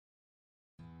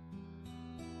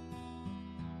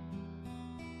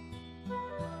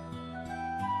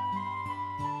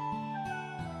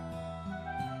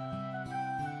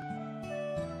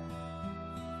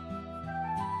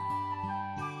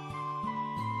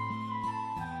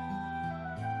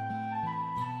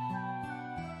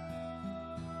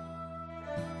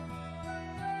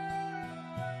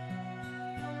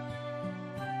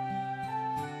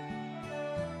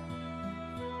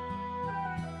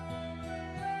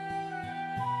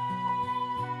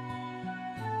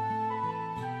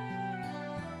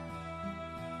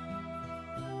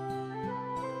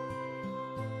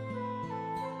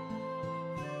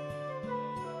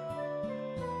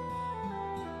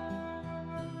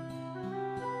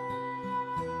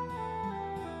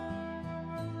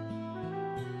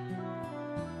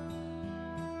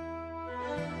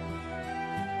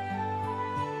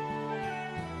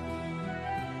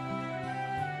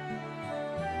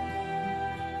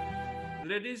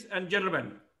Ladies and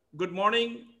gentlemen, good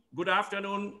morning, good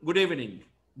afternoon, good evening,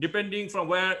 depending from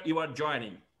where you are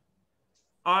joining.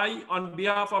 I, on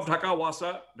behalf of Dhaka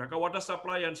WASA, Dhaka Water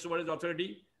Supply and Sewerage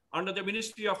Authority, under the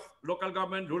Ministry of Local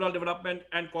Government, Rural Development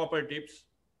and Cooperatives,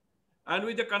 and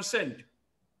with the consent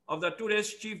of the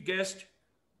today's chief guest,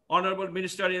 Honorable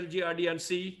Minister LGRD and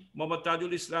C, Mohammad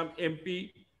Tazul Islam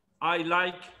MP, I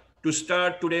like to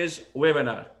start today's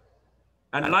webinar.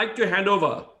 And I'd like to hand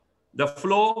over the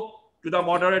floor to the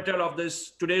moderator of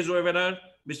today's webinar,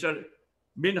 Mr.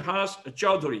 Minhas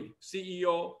Chowdhury,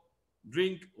 CEO,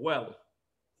 Drink Well,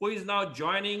 who is now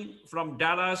joining from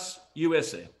Dallas,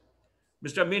 USA.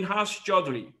 Mr. Minhas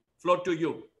Chowdhury, floor to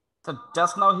you. So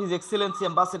just now, His Excellency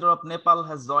Ambassador of Nepal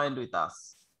has joined with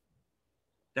us.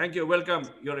 Thank you. Welcome,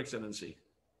 Your Excellency.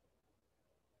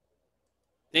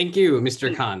 Thank you,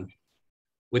 Mr. Khan.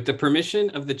 With the permission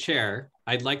of the chair,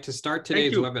 I'd like to start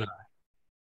today's webinar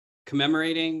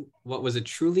commemorating what was a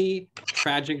truly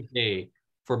tragic day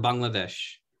for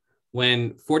Bangladesh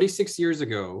when 46 years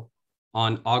ago,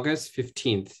 on August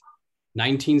 15th,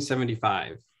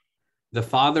 1975, the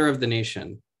father of the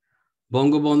nation,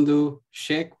 Bangabandhu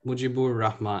Sheikh Mujibur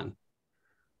Rahman,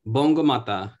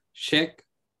 Bangamata Sheikh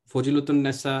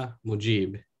Fazilatunnisa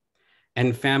Mujib,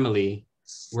 and family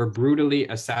were brutally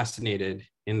assassinated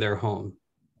in their home.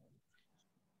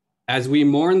 As we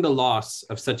mourn the loss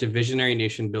of such a visionary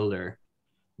nation builder,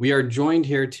 we are joined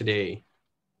here today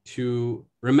to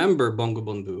remember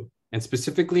Bangabandhu and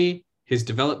specifically his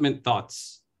development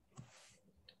thoughts.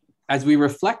 As we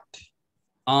reflect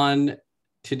on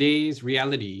today's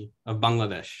reality of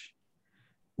Bangladesh,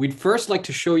 we'd first like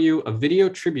to show you a video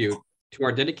tribute to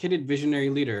our dedicated visionary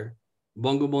leader,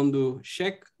 Bangabandhu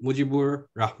Sheikh Mujibur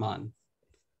Rahman.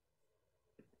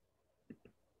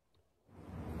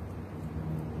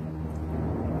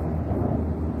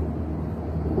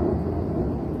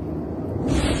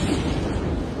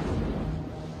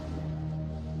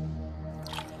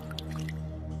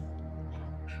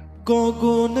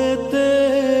 গগনেতে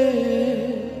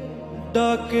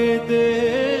ডাকে দে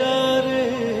আরে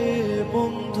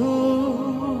বন্ধু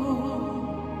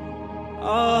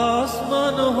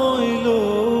আসমান হইল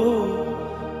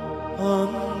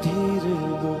আন্ধিরে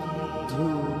বন্ধু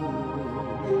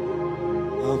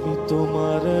আমি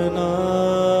তোমার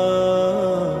নাম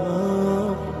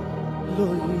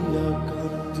লইয়া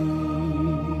কান্দি।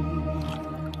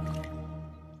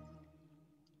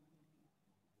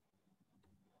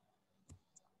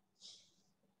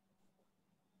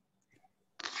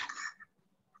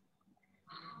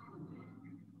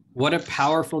 What a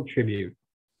powerful tribute.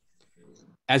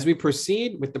 As we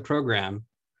proceed with the program,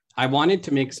 I wanted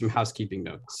to make some housekeeping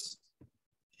notes.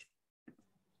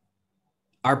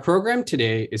 Our program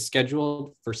today is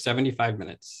scheduled for 75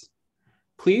 minutes.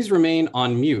 Please remain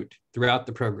on mute throughout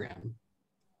the program.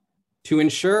 To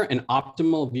ensure an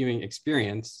optimal viewing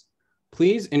experience,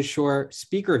 please ensure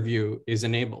speaker view is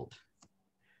enabled.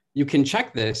 You can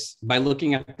check this by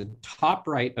looking at the top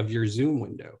right of your Zoom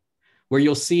window, where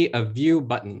you'll see a view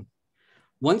button.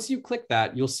 Once you click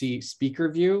that, you'll see speaker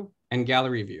view and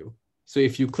gallery view. So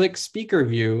if you click speaker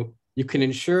view, you can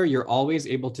ensure you're always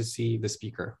able to see the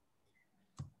speaker.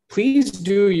 Please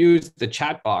do use the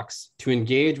chat box to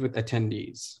engage with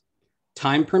attendees.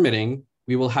 Time permitting,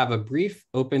 we will have a brief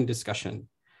open discussion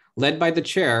led by the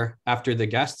chair after the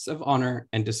guests of honor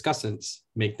and discussants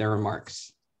make their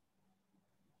remarks.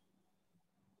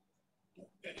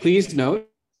 Please note,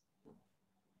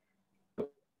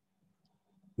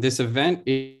 this event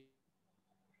is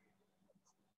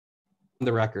on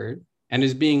the record and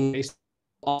is being based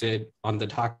on the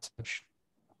Dhaak.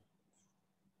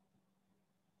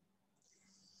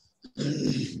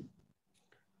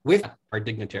 With our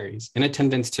dignitaries in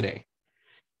attendance today,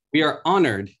 we are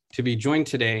honored to be joined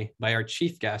today by our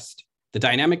chief guest, the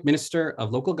dynamic Minister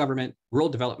of Local Government, Rural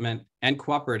Development and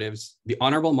Cooperatives, the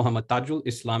Honorable Mohammad Tazul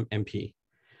Islam MP.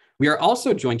 We are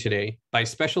also joined today by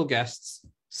special guests,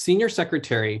 Senior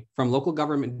Secretary from Local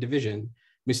Government Division,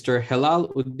 Mr.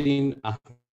 Helal Uddin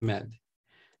Ahmed,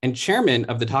 and Chairman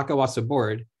of the Dhaka WASA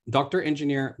Board, Dr.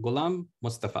 Engineer Gholam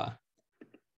Mostofa.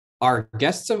 Our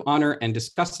guests of honor and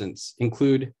discussants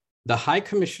include the High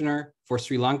Commissioner for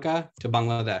Sri Lanka to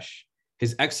Bangladesh,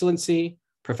 His Excellency,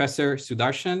 Professor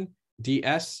Sudharshan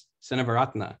D.S.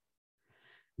 Seneviratne,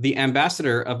 the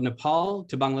Ambassador of Nepal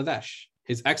to Bangladesh,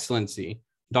 His Excellency,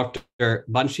 Dr.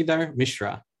 Banshidhar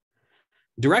Mishra,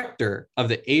 Director of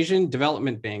the Asian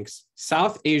Development Bank's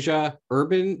South Asia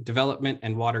Urban Development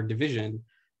and Water Division,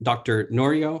 Dr.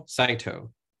 Norio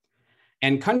Saito,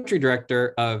 and Country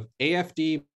Director of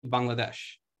AFD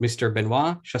Bangladesh, Mr.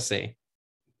 Benoit.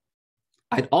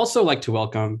 I'd also like to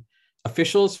welcome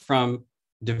officials from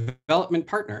development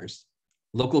partners,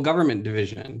 local government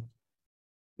division,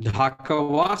 Dhaka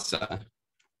WASA,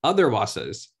 other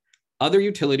WASAs, other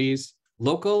utilities,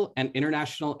 local and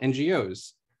international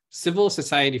NGOs, civil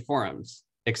society forums,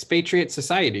 expatriate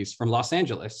societies from Los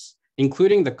Angeles,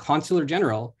 including the Consular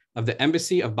General of the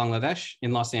Embassy of Bangladesh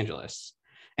in Los Angeles,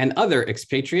 and other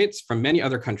expatriates from many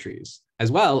other countries,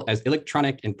 as well as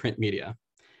electronic and print media.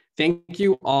 Thank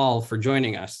you all for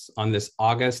joining us on this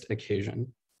August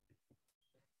occasion.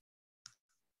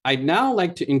 I'd now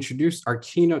like to introduce our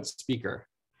keynote speaker,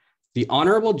 the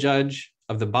Honorable Judge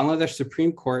of the Bangladesh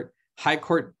Supreme Court High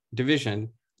Court Division,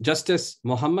 Justice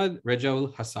Muhammad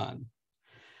Rezaul Hasan.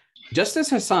 Justice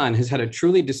Hasan has had a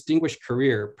truly distinguished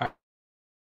career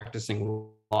practicing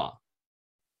law.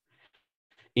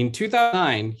 In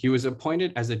 2009, he was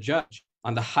appointed as a judge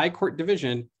on the High Court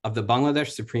Division of the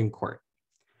Bangladesh Supreme Court.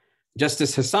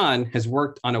 Justice Hasan has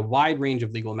worked on a wide range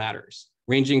of legal matters,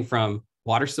 ranging from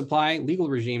water supply legal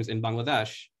regimes in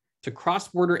Bangladesh to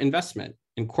cross-border investment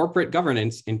and corporate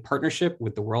governance in partnership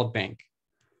with the World Bank,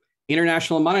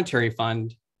 International Monetary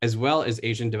Fund, as well as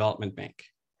Asian Development Bank.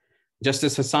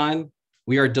 Justice Hasan,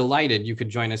 we are delighted you could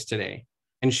join us today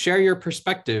and share your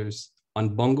perspectives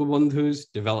on Bangabandhu's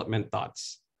development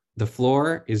thoughts. The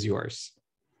floor is yours.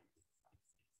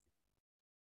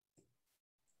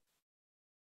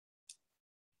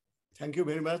 Thank you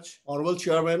very much. Honorable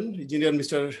Chairman, Engineer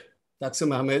Mr.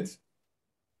 Taqsem Ahmed,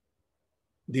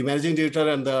 the Managing Director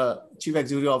and the Chief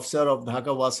Executive Officer of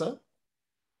Dhaka WASA,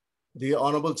 the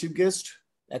Honorable Chief Guest,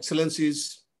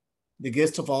 Excellencies, the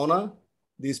guest of honor,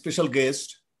 the special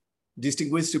guest,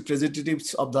 distinguished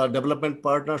representatives of the development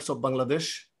partners of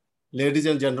Bangladesh, ladies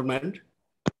and gentlemen,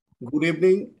 good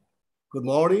evening, good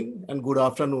morning, and good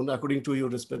afternoon, according to your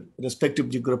respective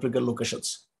geographical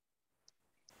locations.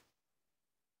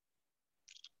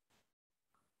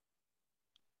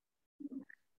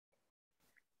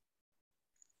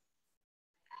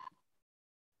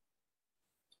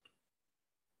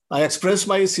 I express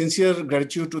my sincere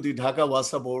gratitude to the Dhaka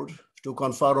WASA board to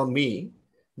confer on me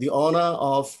the honor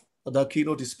of the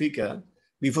keynote speaker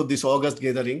before this August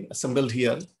gathering assembled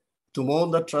here to mourn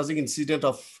the tragic incident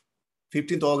of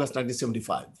 15th August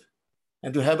 1975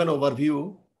 and to have an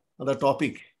overview on the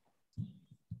topic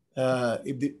of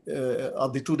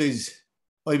the today's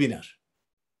webinar.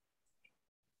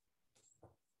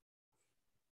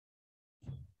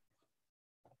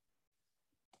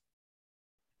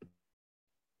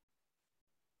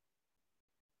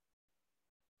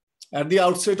 At the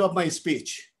outset of my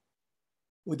speech,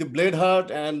 with a blade heart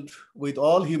and with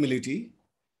all humility,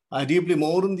 I deeply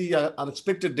mourn the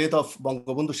unexpected death of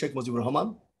Bangabandhu Sheikh Mujibur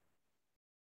Rahman,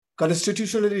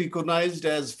 constitutionally recognized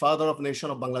as father of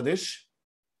nation of Bangladesh,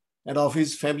 and of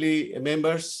his family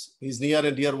members, his near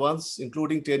and dear ones,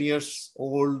 including 10 years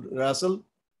old Rezaul,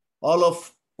 all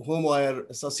of whom were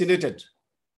assassinated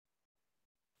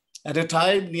at a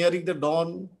time nearing the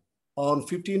dawn on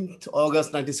 15th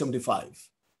August 1975.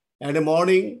 And a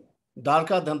morning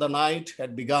darker than the night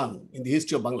had begun in the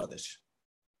history of Bangladesh.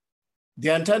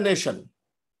 The entire nation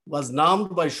was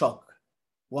numbed by shock,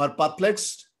 were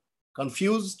perplexed,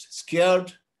 confused,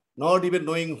 scared, not even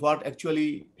knowing what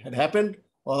actually had happened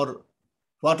or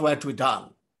what were to be done.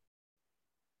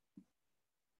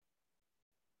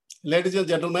 Ladies and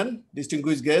gentlemen,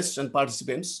 distinguished guests and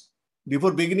participants,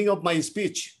 before beginning of my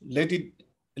speech, let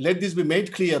this be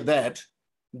made clear that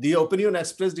the opinion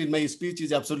expressed in my speech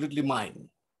is absolutely mine.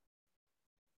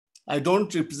 I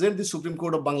don't represent the Supreme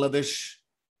Court of Bangladesh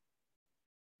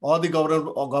or the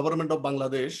government of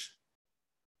Bangladesh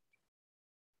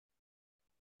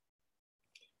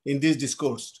in this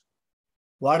discourse.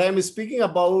 What I'm speaking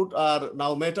about are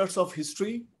now matters of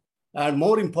history and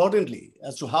more importantly,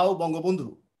 as to how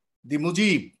Bangabandhu, the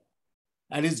Mujib,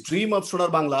 and his dream of Sonar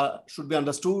Bangla should be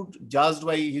understood, judged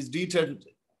by his detailed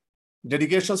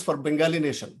dedications for Bengali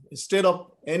nation, instead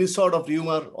of any sort of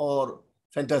rumor or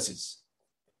fantasies.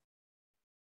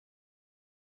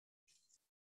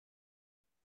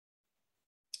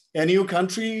 A new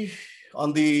country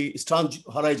on the eastern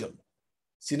horizon.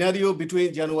 Scenario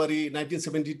between January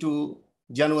 1972,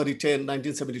 January 10,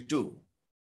 1972.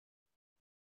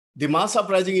 The mass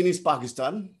uprising in East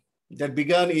Pakistan that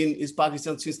began in East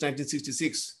Pakistan since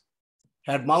 1966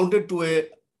 had mounted to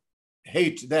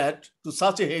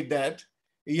such a hate that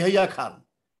Yahya Khan,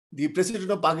 the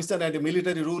president of Pakistan and a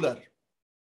military ruler,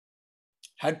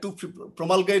 had to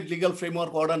promulgate legal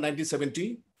framework order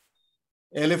 1970,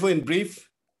 LFO in brief,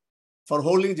 for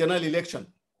holding general election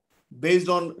based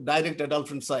on direct adult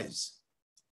franchise.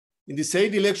 In the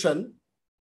said election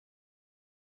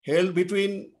held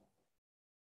between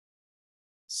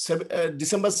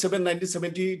December 7,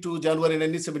 1970 to January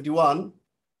 1971,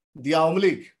 the Awami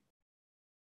League,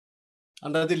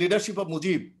 under the leadership of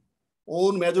Mujib,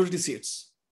 owned majority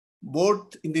seats,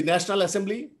 both in the National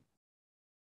Assembly,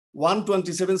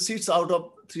 127 seats out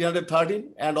of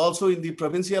 313, and also in the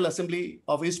Provincial Assembly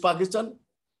of East Pakistan,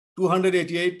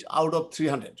 288 out of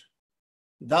 300.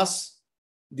 Thus,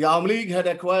 the Awami League had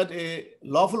acquired a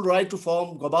lawful right to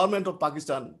form government of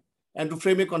Pakistan and to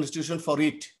frame a constitution for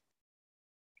it.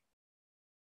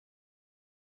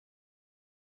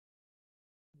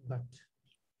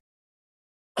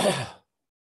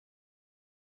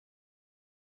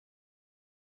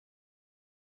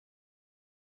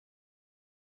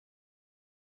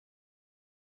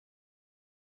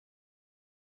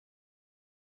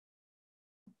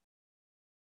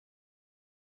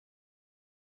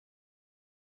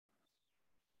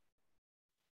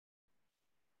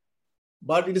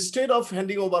 But instead of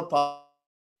handing over power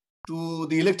to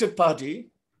the elected party,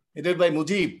 headed by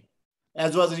Mujib,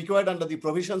 as was required under the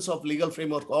provisions of legal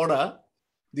framework order,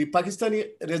 the Pakistani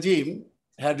regime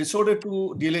had resorted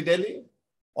to dilly-dally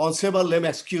on several lame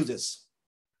excuses.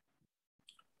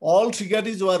 All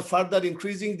triggeries were further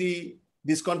increasing the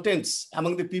discontents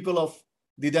among the people of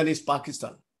the then East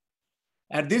Pakistan.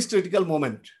 At this critical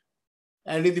moment,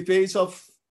 and in the face of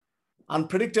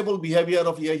unpredictable behavior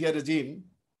of Yahya regime,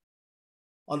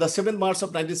 on the 7th March of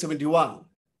 1971,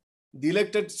 the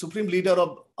elected supreme leader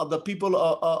of the people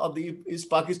of the East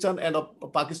Pakistan and of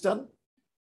Pakistan,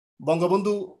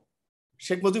 Bangabandhu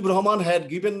Sheikh Mujibur Rahman, had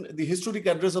given the historic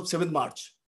address of 7th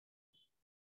March.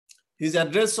 His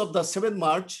address of the 7th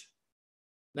March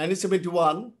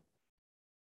 1971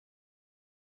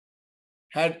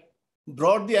 had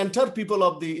brought the entire people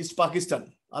of the East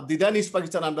Pakistan, of the then East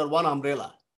Pakistan, under one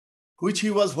umbrella, which he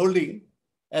was holding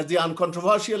as the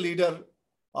uncontroversial leader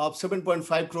of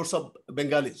 7.5 crores of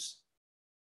Bengalis.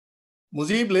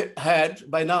 Mujib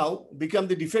had by now become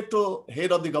the de facto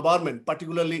head of the government,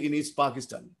 particularly in East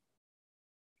Pakistan.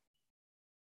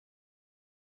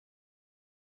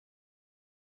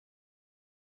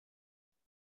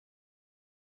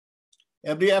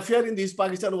 Every affair in East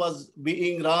Pakistan was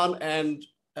being run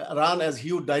as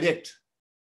he would direct.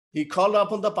 He called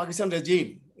upon the Pakistan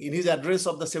regime in his address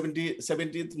of the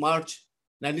 17th March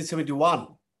 1971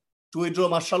 to withdraw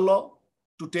martial law,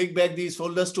 to take back the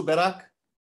soldiers to barrack,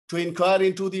 to inquire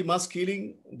into the mass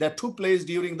killing that took place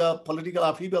during the political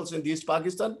upheavals in East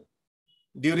Pakistan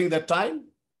during that time,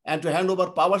 and to hand over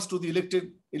powers to the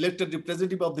elected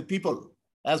representative of the people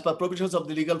as per provisions of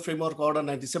the legal framework order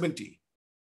 1970.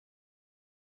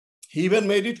 He even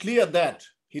made it clear that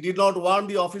he did not want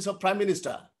the office of Prime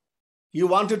Minister. He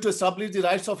wanted to establish the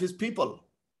rights of his people.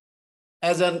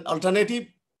 As an alternative,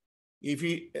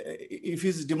 if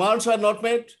his demands were not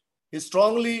met, he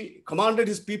strongly commanded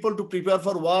his people to prepare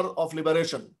for war of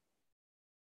liberation.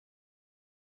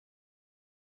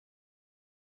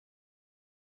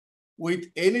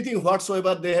 With anything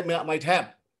whatsoever they might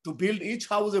have, to build each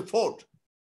house a fort.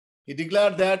 He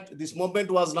declared that this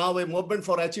movement was now a movement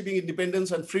for achieving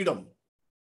independence and freedom.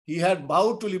 He had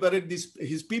vowed to liberate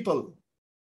his people.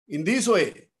 In this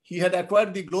way, he had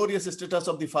acquired the glorious status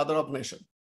of the father of nation.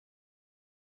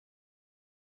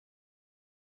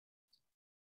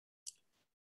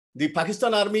 The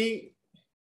Pakistan Army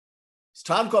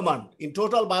Star Command, in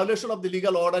total violation of the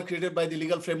legal order created by the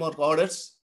legal framework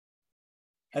orders,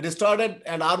 had started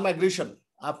an armed aggression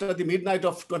after the midnight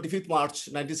of 25th March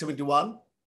 1971,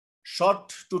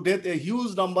 shot to death a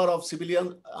huge number of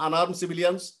unarmed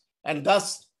civilians, and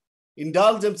thus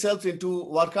indulged themselves into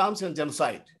war crimes and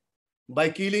genocide by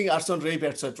killing, arson, rape,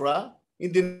 etc.,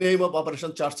 in the name of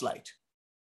Operation Churchlight.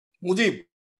 Mujib,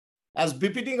 as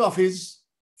befitting of his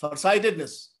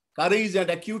farsightedness, courage, and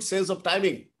acute sense of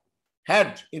timing,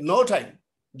 had in no time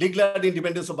declared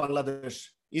independence of Bangladesh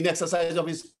in exercise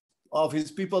of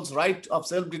his people's right of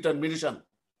self-determination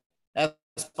as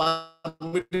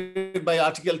permitted by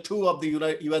Article 2 of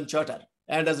the UN Charter,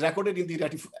 and as recorded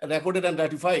and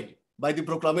ratified by the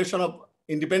Proclamation of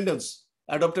Independence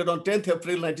adopted on 10th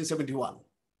April 1971.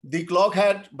 The clock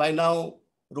had by now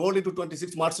rolled into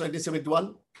 26 March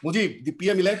 1971. Mujib, the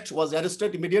PM-elect, was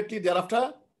arrested immediately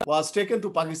thereafter, was taken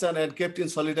to Pakistan and kept in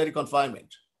solitary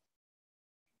confinement.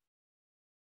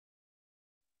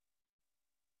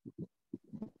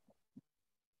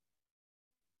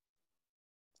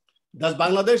 Thus,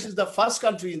 Bangladesh is the first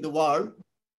country in the world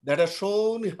that has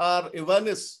shown her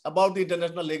awareness about the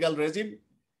international legal regime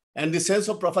and the sense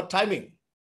of proper timing,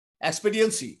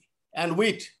 expediency, and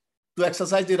wit to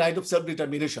exercise the right of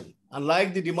self-determination,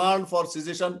 unlike the demand for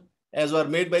secession as were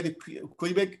made by the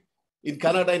Quebec in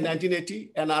Canada in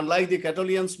 1980, and unlike the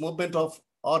Catalans movement of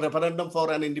or referendum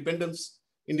for an independent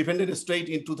state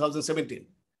in 2017.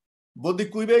 Both the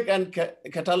Quebec and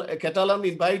Catalan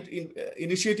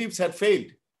initiatives had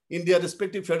failed in their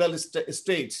respective federal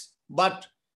states, but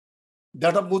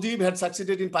that of Mujib had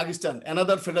succeeded in Pakistan,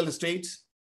 another federal state,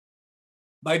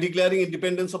 by declaring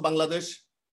independence of Bangladesh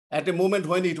at a moment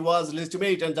when it was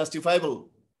legitimate and justifiable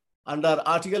under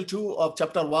Article 2 of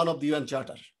Chapter 1 of the UN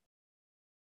Charter.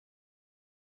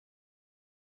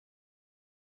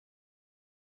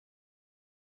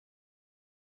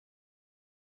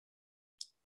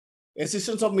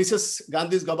 Assistance of Mrs.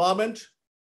 Gandhi's government,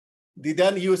 the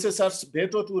then USSR's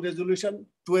veto to a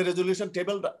resolution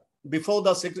tabled before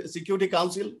the Security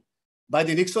Council by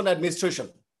the Nixon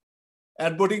administration,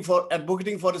 advocating for a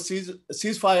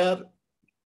ceasefire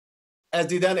as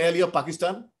the then ally of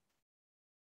Pakistan.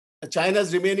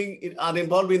 China's remaining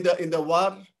uninvolved in the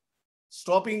war,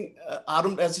 stopping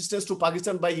armed assistance to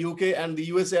Pakistan by UK and the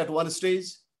USA at one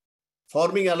stage,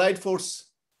 forming allied force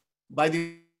by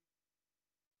the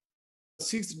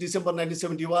 6th December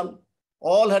 1971,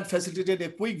 all had facilitated a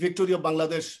quick victory of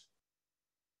Bangladesh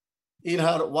in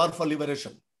her war for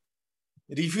liberation.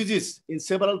 Refugees in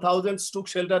several thousands took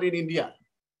shelter in India.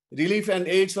 Relief and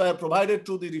aids were provided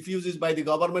to the refugees by the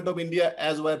government of India,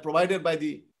 as were provided by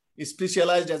the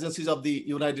specialized agencies of the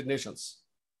United Nations.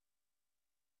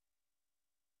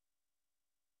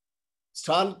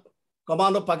 Eastern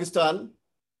Command of Pakistan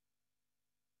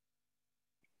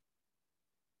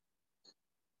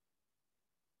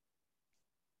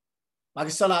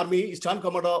Eastern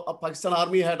Command of Pakistan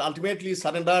Army had ultimately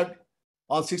surrendered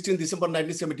on 16 December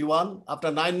 1971 after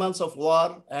 9 months of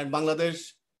war, and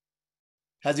Bangladesh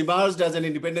has emerged as an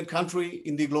independent country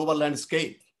in the global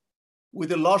landscape, with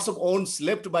the lots of wounds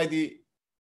left by the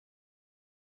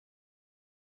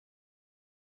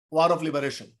war of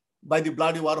liberation, by the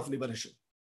bloody war of liberation.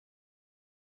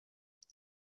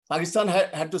 Pakistan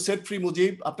had to set free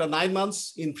Mujib after 9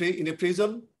 months in a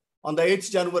prison on the 8th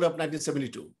January of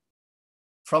 1972.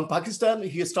 From Pakistan,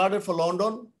 he started for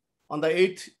London on the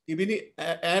 8th evening,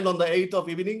 and on the 8th of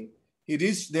evening, he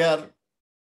reached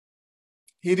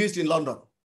in London.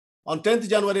 On 10th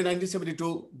January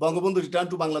 1972, Bangabandhu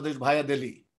returned to Bangladesh via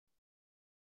Delhi.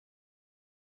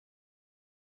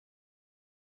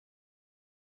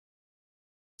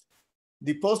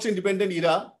 The post-independent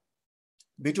era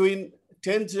between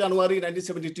 10th January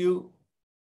 1972,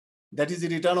 that is the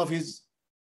return of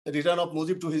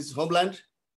Mujib to his homeland,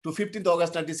 to 15th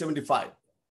August 1975,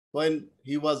 when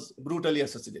he was brutally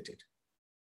assassinated.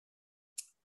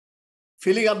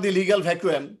 Filling up the legal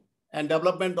vacuum and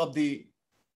development of the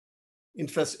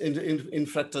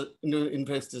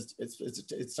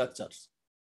infrastructures.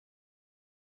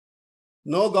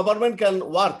 No government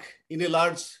can work in a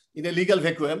legal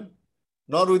vacuum,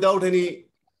 nor without any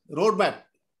roadmap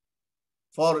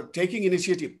for taking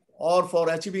initiative or for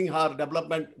achieving her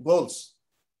development goals,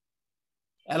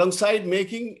 alongside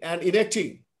making and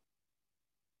enacting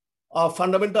of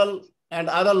fundamental and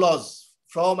other laws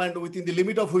from and within the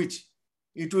limit of which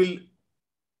it will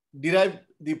derive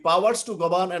the powers to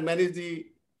govern and manage the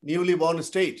newly born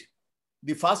state.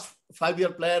 The first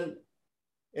 5-year plan,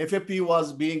 FFP,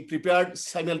 was being prepared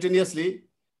simultaneously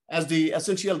as the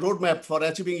essential roadmap for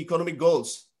achieving economic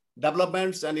goals,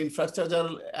 developments, and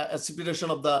infrastructural aspiration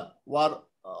of the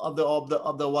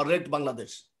war-wrecked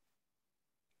Bangladesh.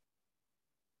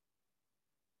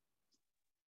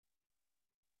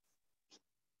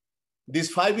 This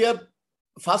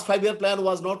first 5-year plan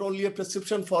was not only a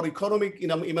prescription for economic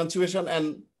emancipation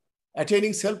and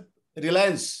attaining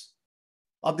self-reliance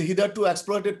of the hitherto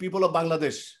exploited people of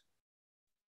Bangladesh.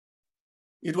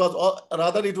 It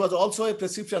was also a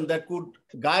prescription that could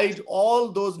guide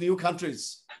all those new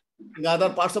countries in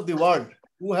other parts of the world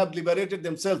who have liberated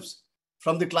themselves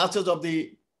from the clutches of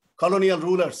the colonial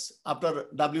rulers after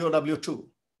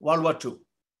World War II.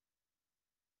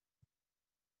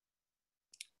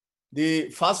 The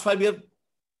first 5-year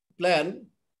plan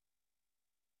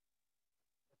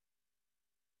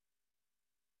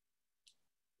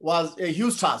was a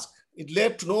huge task. It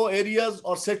left no areas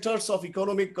or sectors of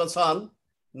economic concern,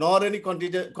 nor any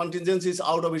contingencies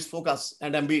out of its focus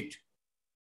and ambit.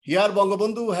 Here,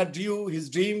 Bangabandhu had his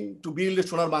dream to build a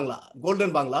Sonar Bangla,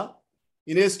 Golden Bangla,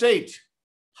 in a state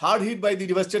hard hit by the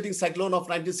devastating cyclone of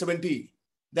 1970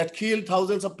 that killed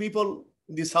thousands of people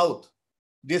in the south,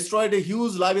 destroyed a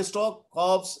huge livestock,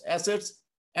 crops, assets,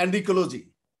 and ecology,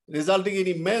 resulting in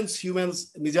immense human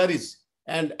miseries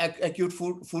and acute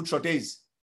food shortage.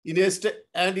 In a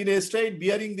state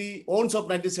bearing the wounds of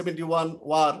 1971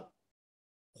 war,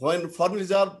 when foreign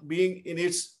reserve being in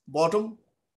its bottom,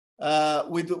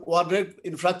 with war-wrecked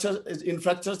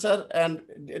infrastructure and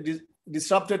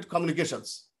disrupted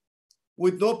communications.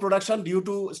 With no production due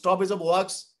to stoppage of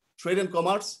works, trade and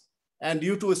commerce, and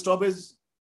due to stoppage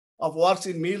of works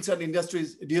in mills and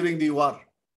industries during the war.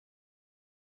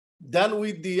 Then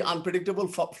with the unpredictable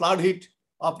flood hit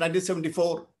of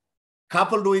 1974,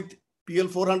 coupled with PL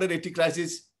 480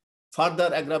 crisis,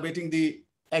 further aggravating the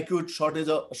acute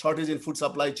shortage in food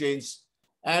supply chains,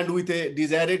 and with a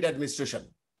desired administration.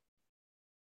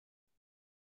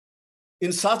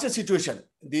 In such a situation,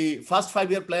 the first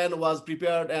 5-year plan was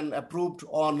prepared and approved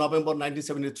on November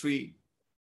 1973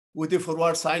 with a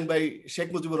forward signed by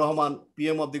Sheikh Mujibur Rahman,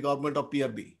 PM of the government of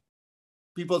PRB,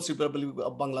 People's Republic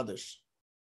of Bangladesh.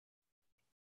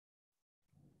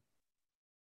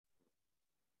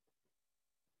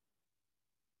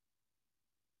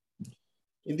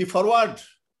 In the forward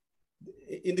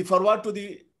to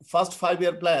the first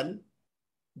 5-year plan,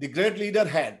 the great leader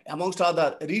had, amongst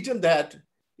others, written that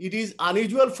it is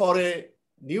unusual for a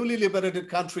newly liberated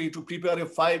country to prepare a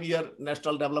 5-year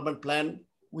national development plan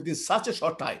within such a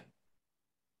short time.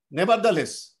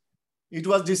 Nevertheless, it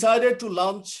was decided to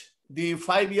launch the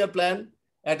 5-year plan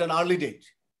at an early date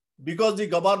because the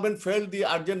government felt the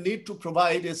urgent need to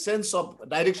provide a sense of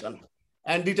direction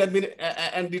and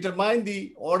determine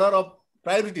the order of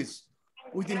priorities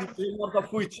within the framework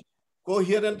of which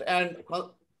coherent and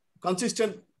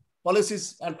consistent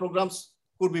policies and programs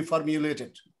could be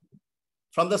formulated.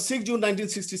 From the 6th June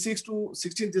 1966 to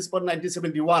 16th December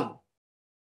 1971,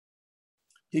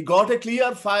 he got a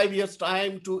clear 5 years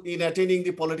time in attaining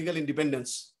the political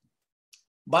independence.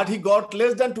 But he got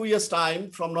less than 2 years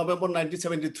time from November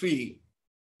 1973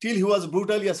 till he was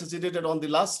brutally assassinated on the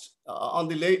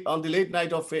late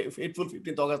night of fateful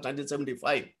 15th August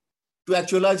 1975 to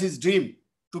actualize his dream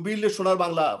to build a Sonar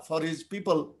Bangla for his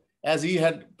people as he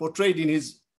had portrayed in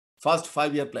his first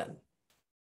 5-year plan.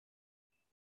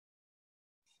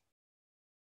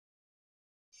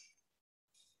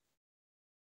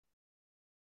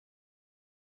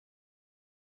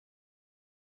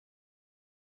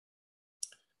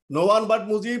 No one but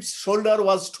Mujib's shoulder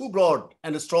was too broad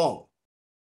and strong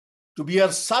to bear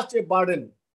such a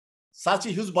burden, such a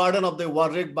huge burden of the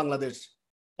war-wrecked Bangladesh,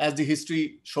 as the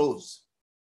history shows.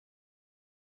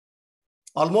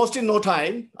 Almost in no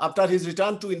time, after his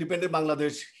return to independent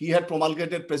Bangladesh, he had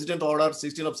promulgated President Order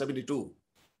 16 of 72,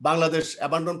 Bangladesh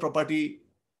Abandoned Property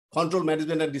Control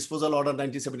Management and Disposal Order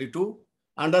 1972,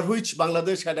 under which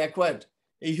Bangladesh had acquired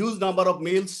a huge number of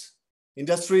mills,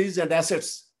 industries, and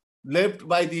assets left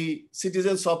by the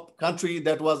citizens of country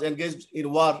that was engaged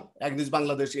in war against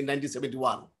Bangladesh in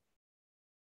 1971.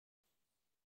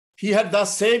 He had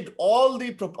thus saved all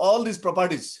these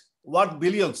properties worth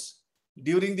billions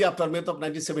during the aftermath of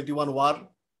 1971 war,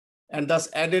 and thus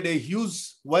added a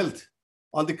huge wealth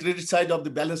on the credit side of the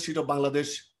balance sheet of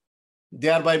Bangladesh,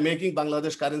 thereby making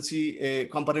Bangladesh currency a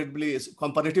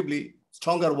comparatively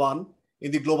stronger one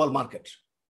in the global market.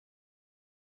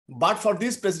 But for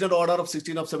this President Order of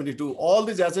 16 of 72, all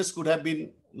these assets could have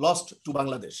been lost to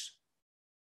Bangladesh.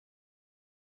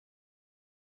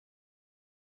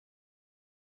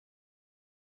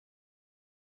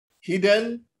 He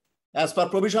then, as per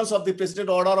provisions of the President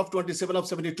Order of 27 of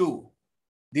 72,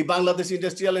 the Bangladesh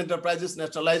Industrial Enterprises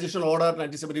Nationalization Order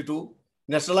 1972,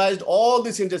 nationalized all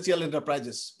these industrial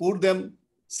enterprises, put them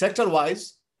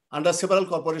sector-wise under several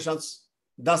corporations,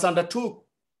 thus undertook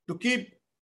to keep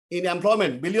in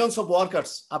employment billions of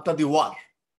workers after the war,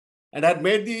 and had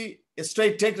made the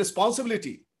state take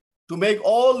responsibility to make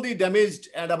all the damaged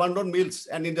and abandoned mills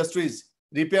and industries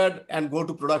repaired and go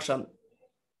to production.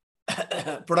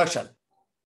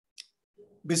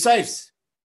 Besides,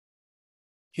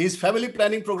 his family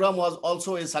planning program was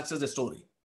also a success story.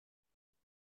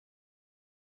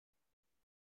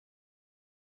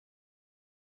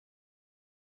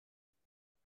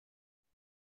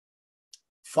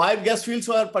 Five gas fields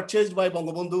were purchased by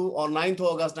Bangabandhu on 9th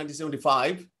August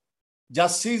 1975,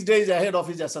 just 6 days ahead of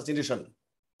his assassination,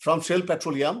 from Shell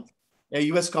Petroleum, a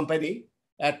US company,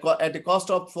 at a cost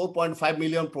of 4.5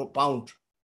 million per pound.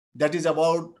 That is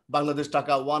about Bangladesh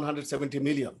Taka 170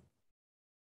 million.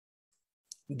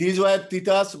 These were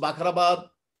Titas, Bakrabad,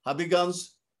 Habibganj,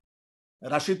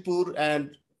 Rashidpur,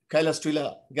 and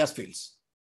Kailastila gas fields.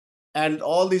 And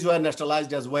all these were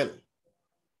nationalized as well.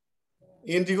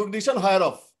 In recognition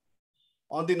whereof,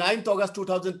 on the 9th August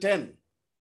 2010,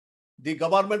 the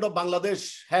government of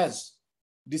Bangladesh has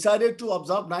decided to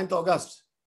observe 9th August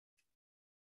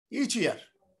each year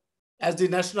as the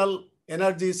National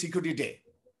Energy Security Day.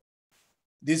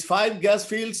 These 5 gas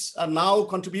fields are now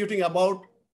contributing about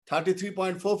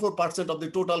 33.44% of the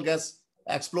total gas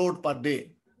explored per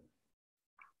day.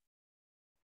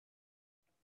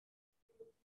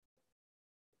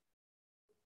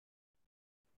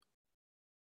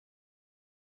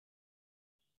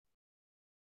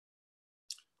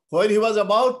 When he was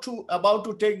about to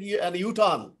take an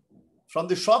U-turn from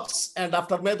the shocks and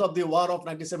aftermath of the war of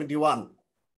 1971,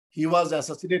 he was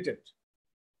assassinated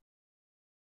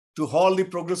to halt the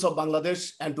progress of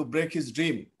Bangladesh and to break his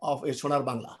dream of a Sonar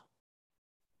Bangla.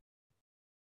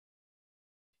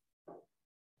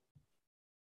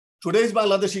 Today's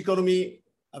Bangladesh economy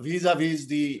vis-a-vis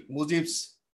the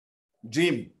Mujib's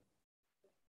dream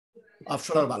of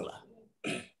Sonar Bangla.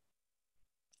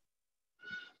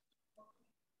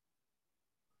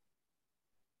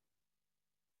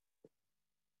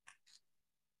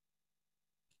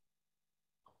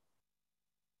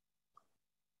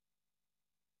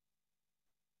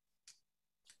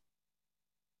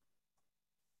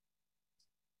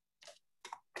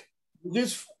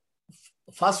 This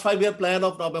first 5-year plan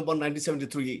of November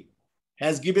 1973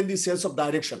 has given the sense of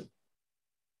direction,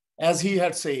 as he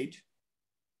had said,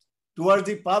 towards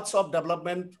the paths of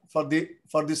development for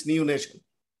this new nation.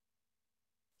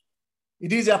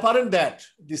 It is apparent that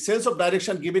the sense of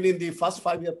direction given in the first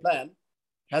 5-year plan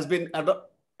has been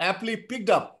aptly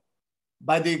picked up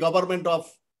by the government of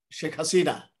Sheikh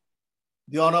Hasina,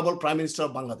 the Honorable Prime Minister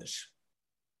of Bangladesh.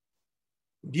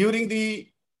 During the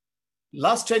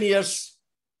last 10 years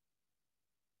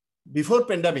before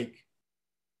pandemic,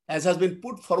 as has been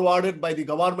put forwarded by the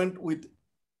government with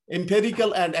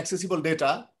empirical and accessible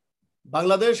data,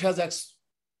 Bangladesh has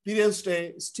experienced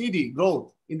a steady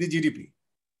growth in the GDP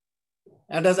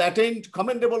and has attained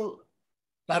commendable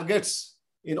targets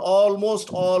in almost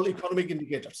all economic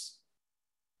indicators.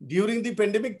 During the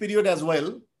pandemic period as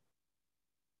well,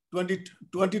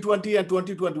 2020 and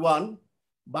 2021,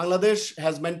 Bangladesh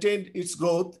has maintained its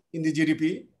growth in the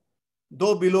GDP,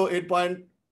 though below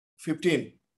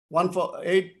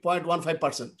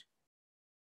 8.15%,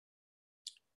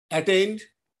 attained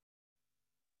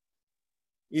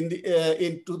in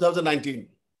 2019,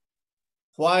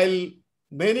 while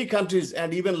many countries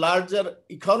and even larger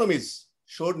economies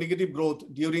showed negative growth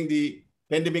during the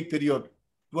pandemic period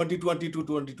 2020 to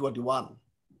 2021.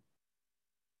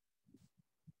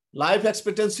 Life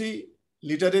expectancy,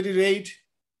 literary rate,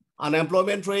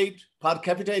 unemployment rate, per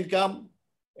capita income,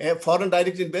 foreign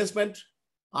direct investment,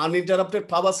 uninterrupted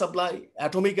power supply,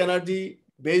 atomic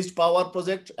energy-based power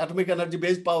project,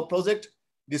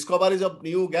 discoveries of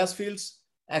new gas fields,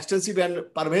 extensive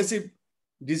and pervasive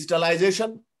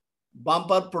digitalization,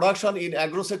 bumper production in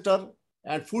agro sector,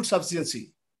 and food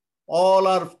sufficiency, all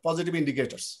are positive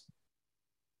indicators.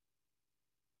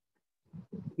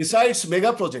 Besides,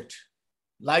 mega project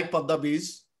like Padma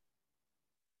is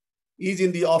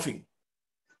in the offing.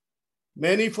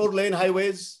 Many 4-lane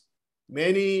highways,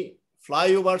 many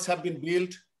flyovers have been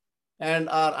built and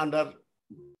are under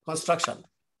construction.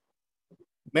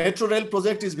 Metro rail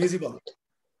project is visible.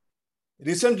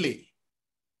 Recently,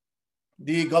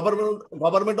 the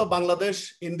government of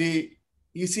Bangladesh in the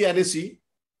ECNAC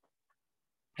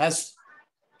has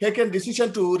taken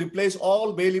decision to replace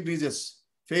all Bailey bridges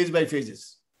phase by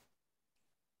phases.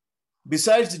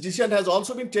 Besides, the decision has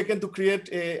also been taken to create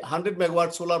a 100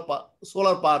 megawatt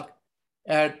solar park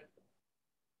at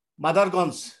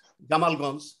Madarganj,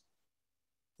 Jamalganj,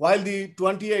 while the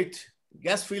 28th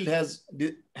gas field has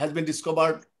been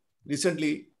discovered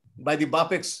recently by the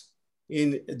BAPEX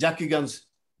in Jakiganj,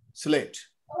 Sylhet.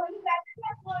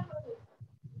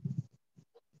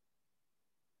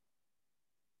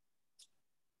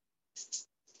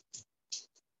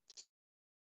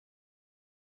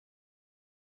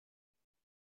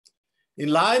 In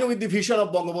line with the vision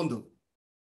of Bangabandhu,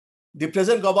 the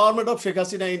present government of Sheikh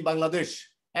Hasina in Bangladesh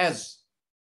has,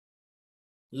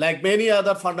 like many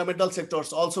other fundamental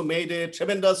sectors, also made a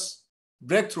tremendous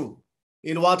breakthrough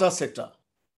in water sector.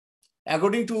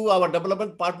 According to our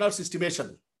development partners'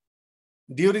 estimation,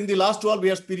 during the last 12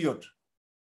 years period,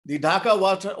 the Dhaka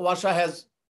WASA has,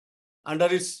 under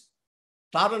its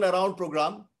turnaround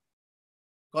program,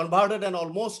 converted an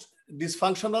almost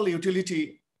dysfunctional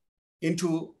utility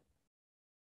into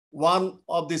one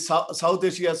of the South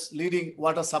Asia's leading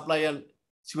water supply and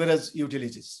sewerage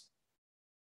utilities.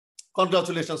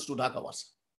 Congratulations to Dhaka WASA.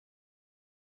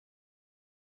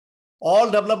 All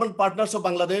development partners of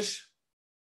Bangladesh,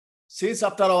 since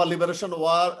after our liberation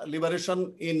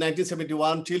in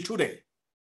 1971 till today,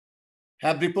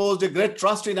 have reposed a great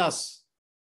trust in us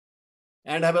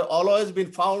and have always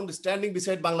been found standing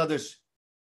beside Bangladesh,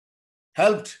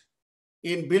 helped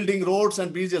in building roads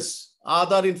and bridges,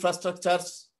 other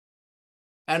infrastructures,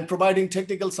 and providing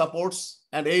technical supports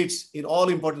and aids in all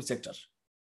important sectors.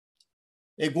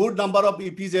 A good number of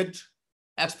EPZ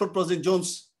export project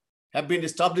zones have been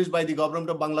established by the government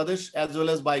of Bangladesh as well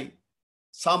as by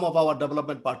some of our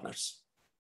development partners.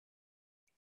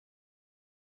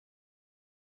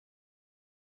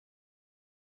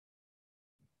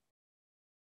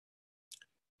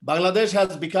 Bangladesh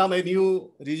has become a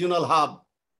new regional hub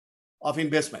of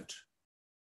investment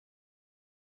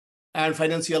and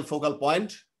financial focal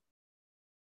point.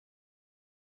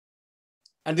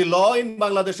 And the law in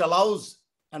Bangladesh allows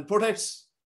and protects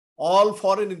all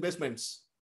foreign investments,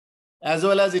 as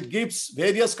well as it gives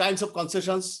various kinds of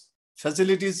concessions,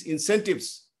 facilities,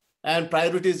 incentives, and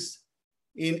priorities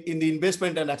in the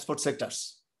investment and export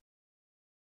sectors.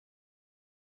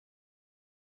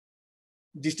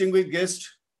 Distinguished guests,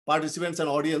 participants, and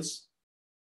audience,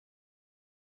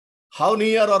 how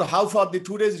near or how far the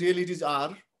today's realities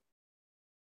are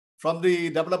from the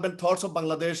development thoughts of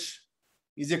Bangladesh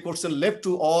is a question left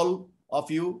to all of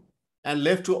you and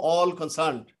left to all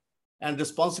concerned and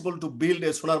responsible to build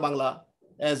a Sonar Bangla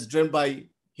as dreamed by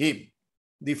him,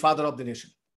 the father of the nation.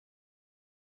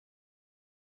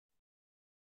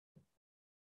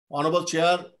 Honorable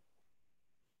Chair,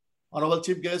 Honorable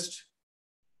Chief Guest,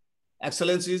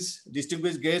 Excellencies,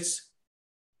 distinguished guests,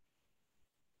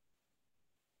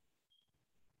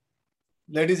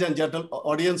 ladies and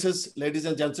audiences, ladies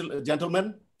and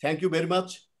gentlemen, thank you very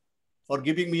much for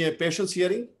giving me a patient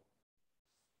hearing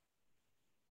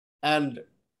and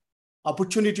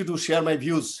opportunity to share my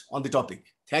views on the topic.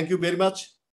 Thank you very much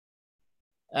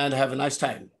and have a nice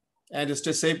time and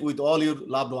stay safe with all your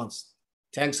loved ones.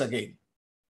 Thanks again.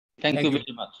 Thank you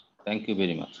very much. Thank you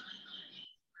very much.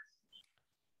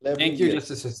 Thank you,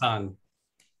 Justice Hasan,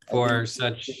 for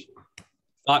such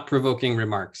thought-provoking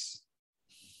remarks.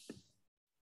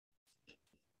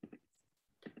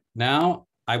 Now,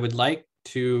 I would like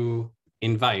to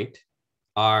invite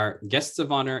our guests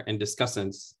of honor and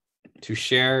discussants to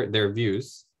share their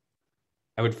views.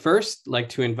 I would first like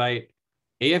to invite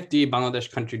AFD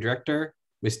Bangladesh Country Director,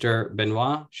 Mr.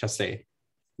 Benoit Chassé.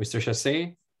 Mr.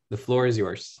 Chassé, the floor is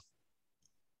yours.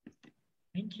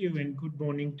 Thank you and good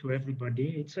morning to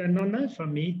everybody. It's an honor for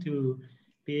me to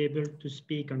be able to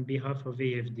speak on behalf of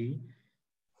AFD.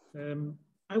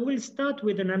 I will start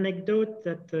with an anecdote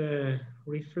that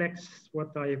reflects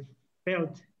what I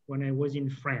felt when I was in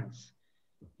France.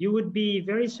 You would be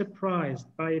very surprised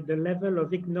by the level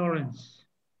of ignorance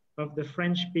of the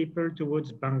French people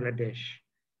towards Bangladesh.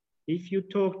 If you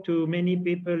talk to many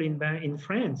people in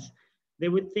France, they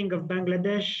would think of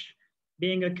Bangladesh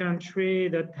being a country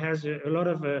that has a lot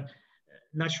of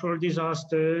natural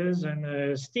disasters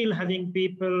and still having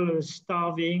people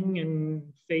starving and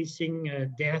facing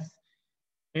death.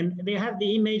 And they have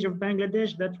the image of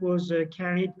Bangladesh that was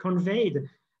conveyed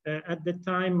at the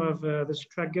time of the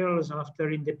struggles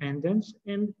after independence.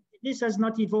 And this has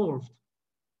not evolved.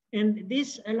 And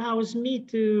this allows me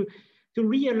to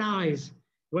realize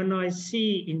when I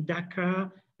see in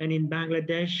Dhaka and in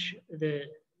Bangladesh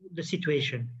the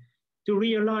situation, to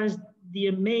realize the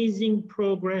amazing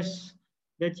progress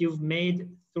that you've made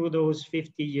through those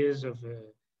 50 years of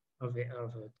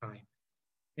time.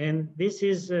 And this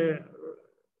is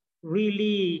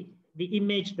really the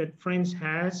image that France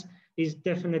has is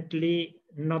definitely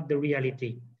not the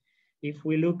reality. If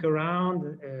we look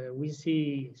around, we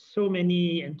see so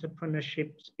many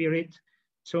entrepreneurship spirit,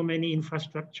 so many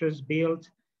infrastructures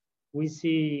built. We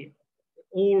see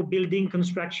all building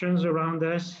constructions around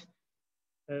us.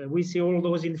 We see all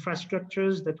those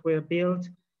infrastructures that were built,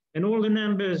 and all the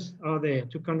numbers are there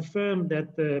to confirm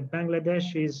that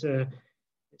Bangladesh is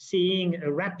seeing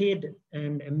a rapid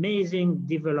and amazing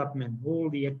development. All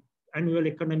the annual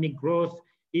economic growth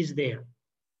is there.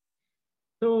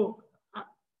 So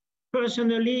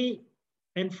personally,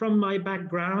 and from my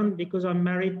background, because I'm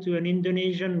married to an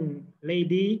Indonesian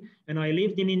lady and I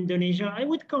lived in Indonesia, I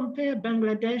would compare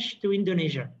Bangladesh to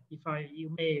Indonesia, if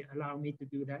you may allow me to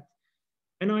do that.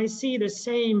 And I see the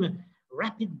same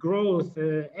rapid growth,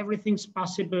 everything's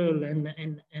possible,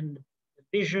 and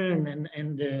vision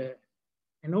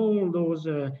and all those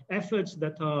efforts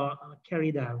that are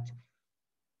carried out.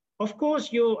 Of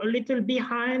course, you're a little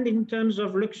behind in terms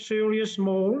of luxurious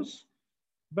malls,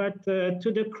 but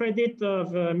to the credit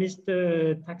of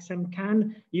Mr. Taqsem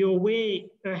Khan, you're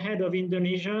way ahead of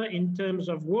Indonesia in terms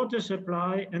of water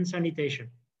supply and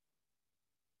sanitation.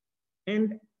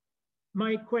 And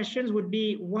my questions would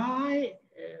be, why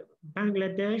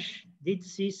Bangladesh did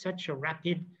see such a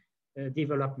rapid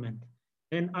development?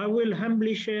 And I will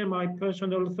humbly share my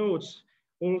personal thoughts,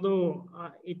 although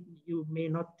you may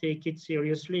not take it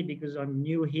seriously because I'm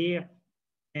new here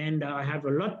and I have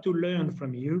a lot to learn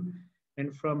from you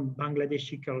and from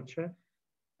Bangladeshi culture.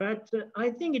 But I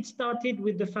think it started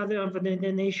with the father of the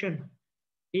nation,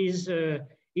 his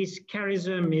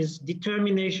charism, his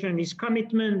determination, his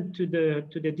commitment to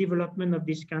the development of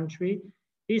this country,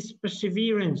 his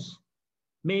perseverance.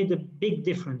 made a big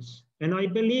difference. And I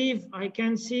believe I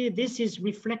can see this is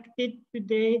reflected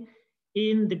today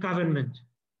in the government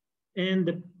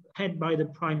and head by the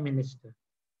Prime Minister.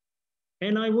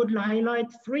 And I would highlight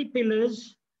 3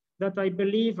 pillars that I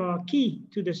believe are key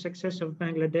to the success of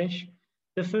Bangladesh.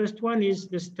 The first one is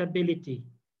the stability.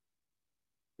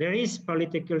 There is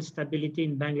political stability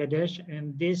in Bangladesh,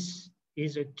 and this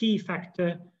is a key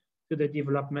factor to the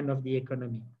development of the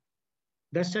economy.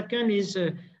 The second is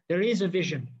there is a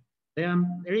vision. There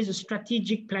is a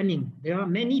strategic planning. There are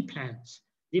many plans,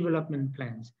 development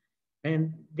plans.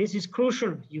 And this is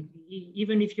crucial.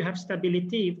 Even if you have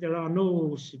stability, if there are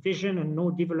no vision and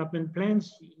no development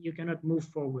plans, you cannot move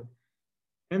forward.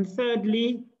 And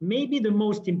thirdly, maybe the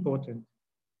most important,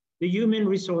 the human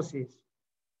resources.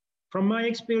 From my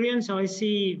experience, I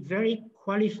see very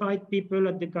qualified people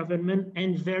at the government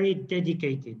and very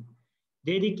dedicated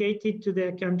to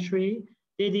their country,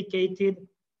 dedicated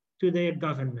to their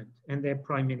government and their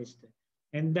prime minister.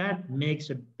 And that makes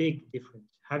a big difference.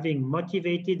 Having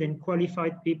motivated and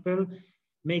qualified people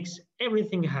makes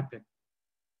everything happen.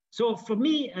 So for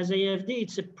me as AFD,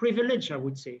 it's a privilege, I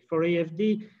would say, for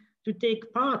AFD to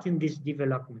take part in this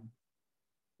development.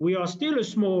 We are still a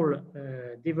small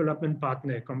development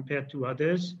partner compared to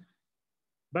others,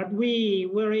 but we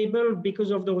were able,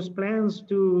 because of those plans,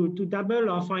 to double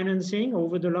our financing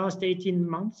over the last 18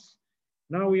 months.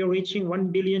 Now we are reaching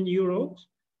 1 billion euros,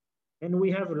 and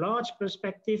we have a large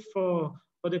perspective for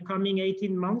the coming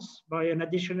 18 months by an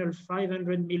additional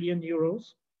 500 million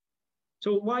euros.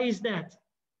 So why is that?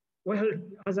 Well,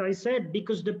 as I said,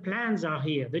 because the plans are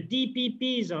here, the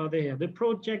DPPs are there, the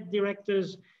project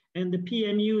directors and the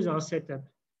PMUs are set up.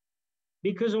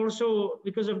 Because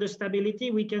of the stability,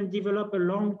 we can develop a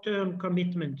long-term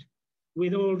commitment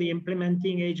with all the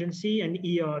implementing agency and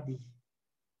ERD.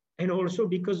 And also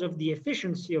because of the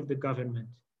efficiency of the government,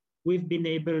 we've been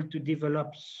able to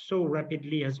develop so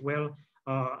rapidly as well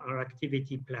our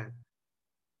activity plan.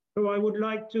 So I would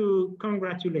like to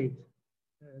congratulate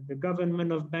the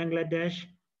government of Bangladesh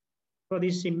for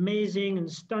this amazing and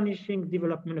astonishing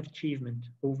development achievement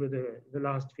over the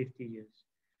last 50 years.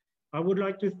 I would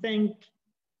like to thank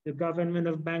the government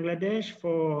of Bangladesh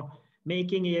for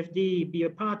making AFD be a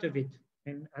part of it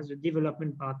and as a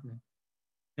development partner.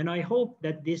 And I hope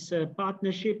that this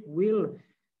partnership will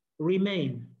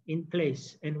remain in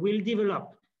place and will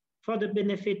develop for the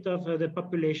benefit of the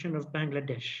population of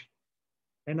Bangladesh.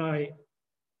 And I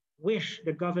wish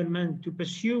the government to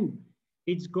pursue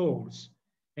its goals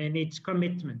and its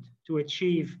commitment to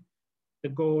achieve the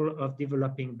goal of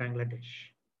developing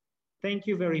Bangladesh. Thank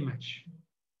you very much.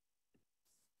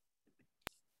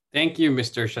 Thank you,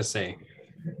 Mr. Chasse.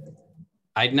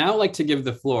 I'd now like to give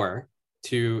the floor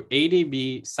to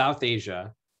ADB South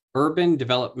Asia Urban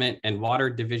Development and Water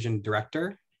Division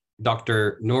Director,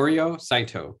 Dr. Norio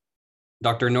Saito.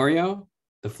 Dr. Norio,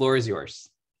 the floor is yours.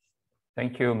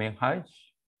 Thank you, Minhaj.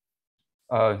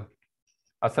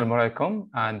 Assalamu alaikum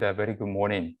and a very good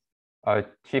morning.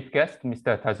 Chief guest,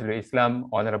 Mr. Tazul Islam,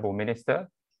 Honorable Minister,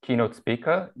 keynote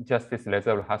speaker, Justice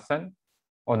Rezaul Hasan,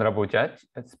 Honorable Judge,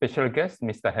 special guest,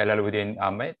 Mr. Helal Uddin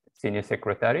Ahmed, Senior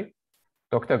Secretary,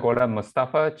 Dr. Gholam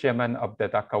Mostofa, Chairman of the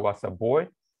Dhaka WASA Board,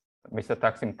 Mr.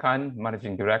 Taqsem Khan,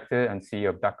 Managing Director and CEO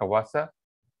of Dhaka WASA,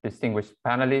 distinguished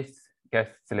panelists,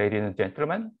 guests, ladies and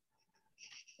gentlemen.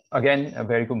 Again, a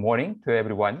very good morning to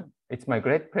everyone. It's my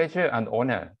great pleasure and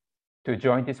honor to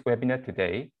join this webinar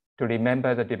today to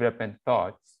remember the development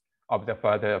thoughts of the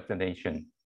father of the nation.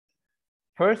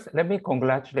 First, let me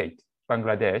congratulate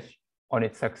Bangladesh on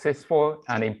its successful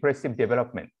and impressive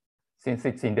development since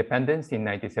its independence in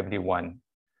 1971.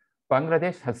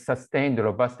 Bangladesh has sustained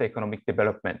robust economic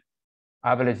development,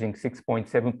 averaging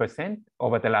 6.7%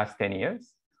 over the last 10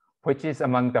 years, which is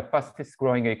among the fastest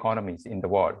growing economies in the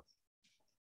world.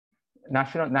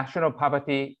 National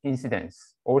poverty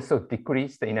incidence also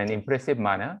decreased in an impressive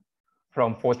manner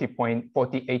from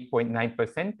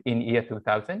 48.9% in year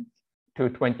 2000 to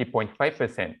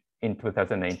 20.5% in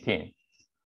 2019.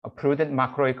 A prudent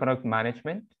macroeconomic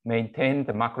management maintained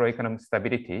the macroeconomic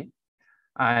stability,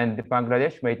 and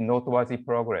Bangladesh made noteworthy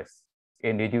progress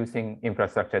in reducing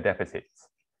infrastructure deficits.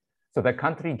 So the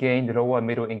country gained lower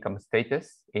middle income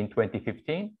status in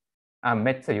 2015 and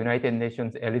met the United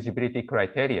Nations eligibility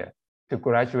criteria to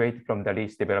graduate from the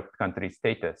least developed country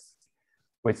status,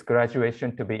 with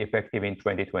graduation to be effective in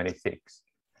 2026.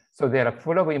 So there are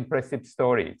full of impressive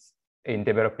stories in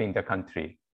developing the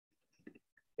country.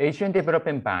 Asian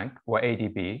Development Bank, or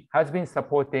ADB, has been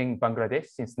supporting Bangladesh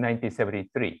since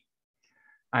 1973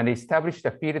 and established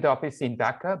a field office in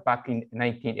Dhaka back in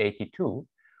 1982,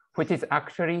 which is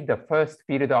actually the first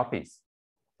field office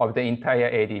of the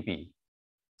entire ADB.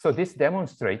 So this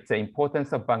demonstrates the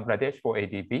importance of Bangladesh for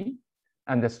ADB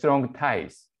and the strong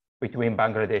ties between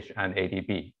Bangladesh and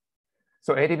ADB.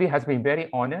 So ADB has been very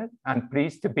honored and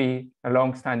pleased to be a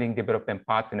long-standing development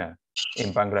partner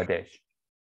in Bangladesh.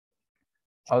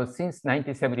 Since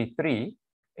 1973,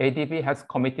 ADB has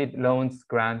committed loans,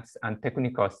 grants, and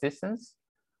technical assistance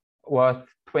worth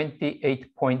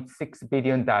 $28.6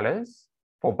 billion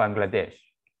for Bangladesh.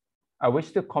 I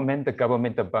wish to commend the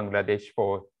government of Bangladesh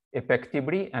for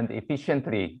effectively and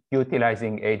efficiently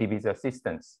utilizing ADB's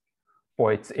assistance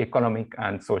for its economic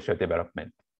and social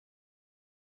development.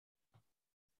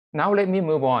 Now let me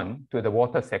move on to the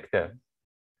water sector.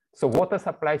 So water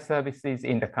supply services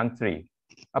in the country,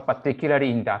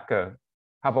 particularly in Dhaka,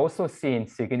 have also seen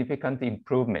significant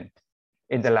improvement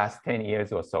in the last 10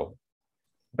 years or so.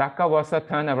 Dhaka WASA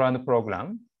turnaround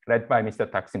program, led by Mr.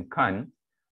 Taqsem Khan,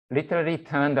 literally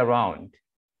turned around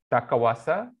Dhaka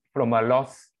WASA from a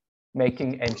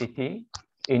loss-making entity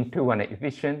into an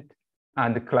efficient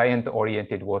and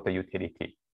client-oriented water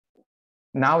utility.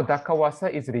 Now, Dhaka WASA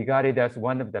is regarded as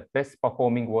one of the best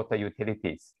performing water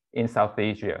utilities in South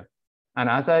Asia, and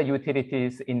other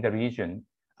utilities in the region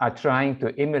are trying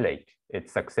to emulate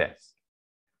its success.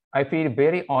 I feel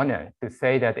very honored to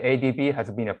say that ADB has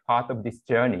been a part of this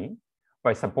journey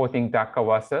by supporting Dhaka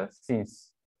WASA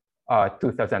since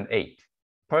 2008.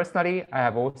 Personally, I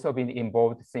have also been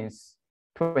involved since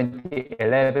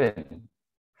 2011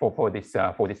 for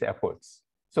these efforts.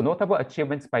 So notable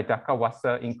achievements by Dhaka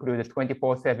WASA include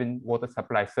 24/7 water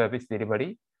supply service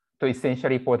delivery to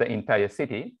essentially for the entire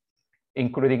city,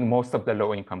 including most of the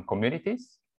low-income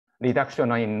communities,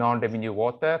 reduction in non-revenue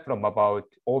water from about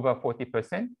over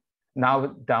 40%, now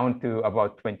down to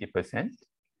about 20%,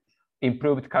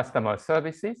 improved customer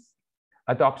services,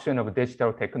 adoption of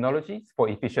digital technologies for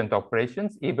efficient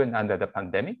operations, even under the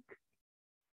pandemic,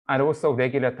 and also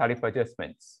regular tariff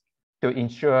adjustments to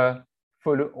ensure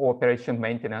full operation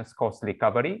maintenance cost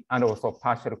recovery and also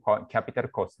partial capital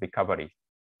cost recovery.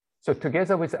 So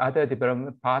together with other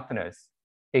development partners,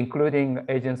 including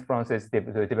Agence Française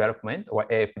de Development, or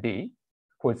AFD,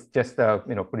 who's just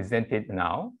presented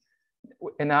now.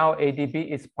 And now ADB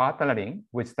is partnering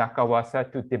with Dhaka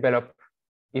WASA to develop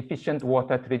efficient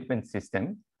water treatment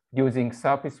system using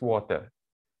surface water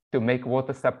to make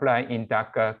water supply in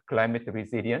Dhaka climate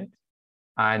resilient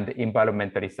and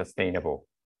environmentally sustainable.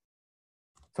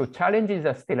 So challenges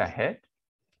are still ahead,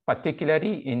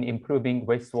 particularly in improving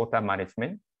wastewater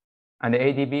management, and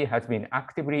ADB has been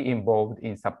actively involved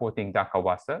in supporting Dhaka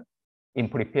WASA in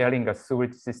preparing a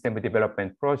sewage system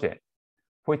development project,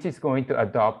 which is going to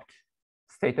adopt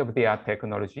state-of-the-art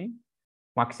technology,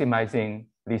 maximizing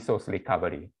resource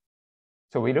recovery.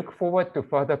 So we look forward to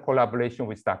further collaboration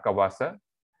with Dhaka WASA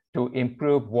to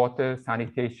improve water,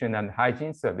 sanitation, and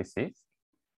hygiene services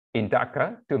in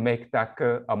Dhaka to make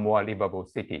Dhaka a more livable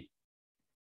city.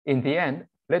 In the end,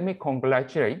 let me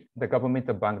congratulate the government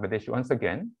of Bangladesh once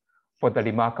again for the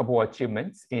remarkable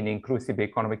achievements in inclusive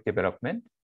economic development,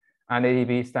 and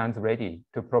ADB stands ready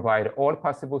to provide all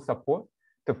possible support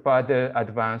to further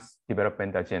advance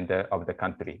development agenda of the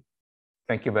country.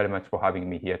 Thank you very much for having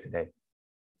me here today.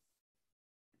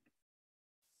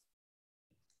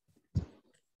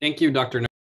 Thank you, Dr.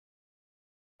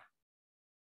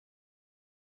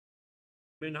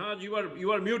 Minhaj,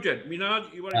 you are muted.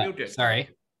 Minhaj, you are muted. Sorry.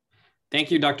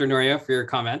 Thank you, Dr. Norio, for your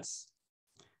comments.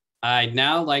 I'd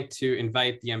now like to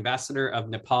invite the Ambassador of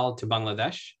Nepal to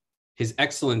Bangladesh, His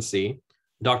Excellency,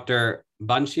 Dr.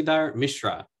 Banshidhar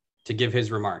Mishra, to give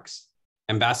his remarks.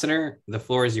 Ambassador, the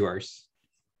floor is yours.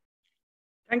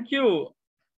 Thank you,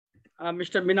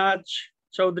 Mr. Minhaj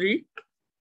Chaudhary,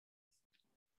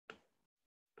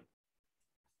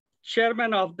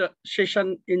 Chairman of the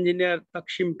session, Engineer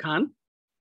Taqsem Khan,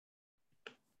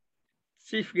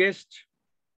 Chief Guest,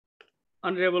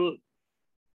 Honorable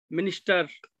Minister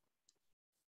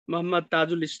Muhammad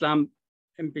Tazul Islam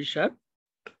MP Sir,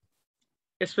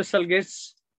 Special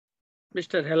Guest,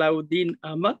 Mr. Helal Uddin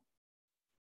Ahmed,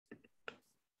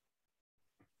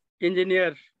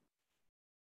 Engineer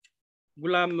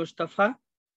Gholam Mostofa,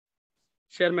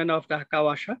 Chairman of Dhaka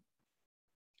WASA,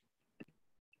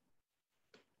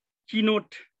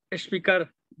 Keynote Speaker,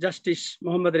 Justice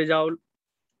Muhammad Rezaul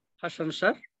Hasan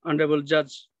Sir, Honorable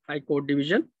Judge, High Court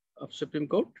Division of Supreme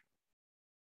Court,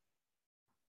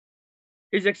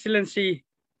 His Excellency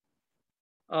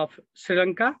of Sri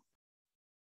Lanka,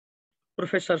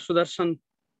 Professor Sudharshan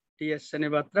T.S.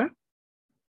 Seneviratne,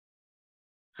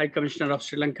 High Commissioner of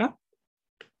Sri Lanka,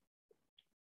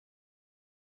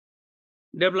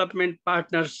 development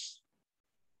partners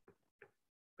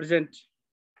present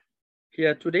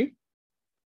here today.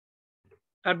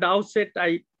 At the outset,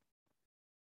 I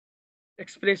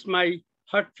express my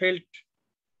heartfelt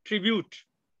tribute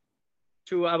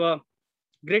to our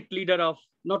great leader of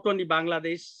not only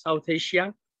Bangladesh, South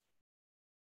Asia,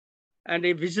 and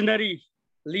a visionary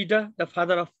leader, the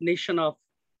father of nation of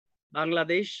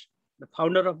Bangladesh, the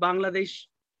founder of Bangladesh,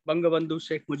 Bangabandhu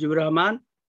Sheikh Mujibur Rahman,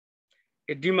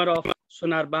 a dreamer of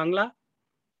Sonar Bangla.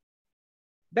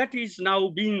 That is now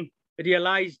being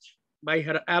realized by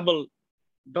her able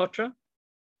daughter,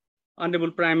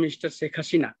 Honorable Prime Minister Sheikh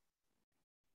Hasina.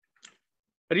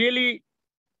 Really,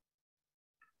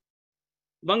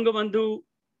 Bangabandhu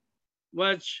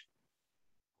was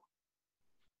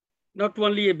not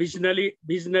only a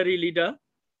visionary leader,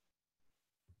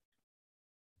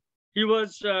 he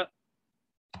was a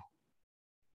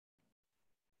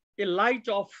light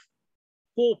of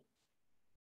hope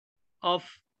of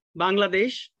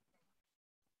Bangladesh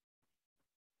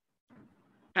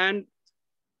and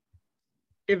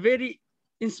a very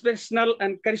inspirational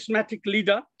and charismatic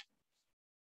leader.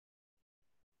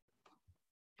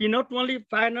 He not only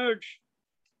pioneered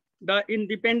the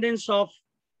independence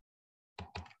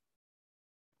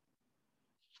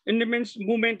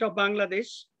movement of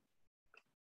Bangladesh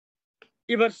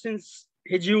ever since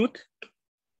his youth.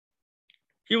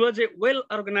 He was a well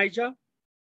organizer,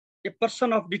 a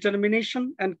person of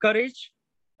determination and courage,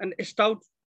 and a stout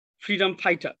freedom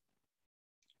fighter.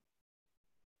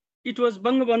 It was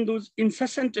Bangabandhu's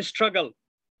incessant struggle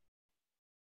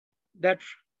that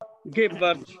gave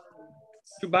birth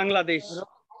to Bangladesh.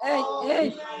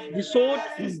 He showed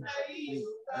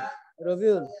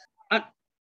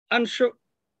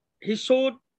he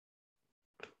showed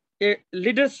a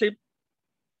leadership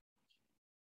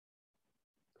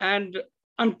and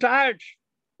untired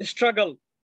struggle.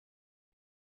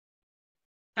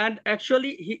 And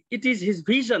actually, it is his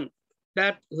vision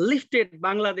that lifted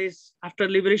Bangladesh after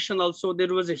liberation. Also,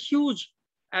 there was a huge,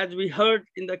 as we heard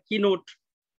in the keynote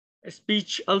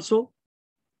speech also,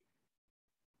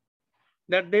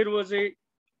 that there was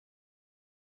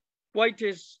quite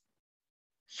a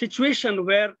situation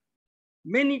where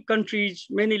many countries,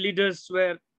 many leaders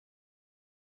were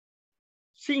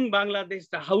seeing Bangladesh,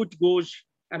 how it goes,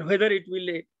 and whether it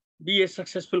will be a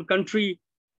successful country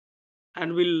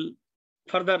and will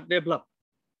further develop.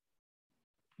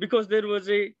 Because there was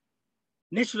a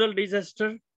natural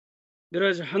disaster, there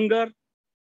was hunger,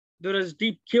 there was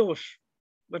deep chaos.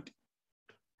 But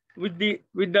with the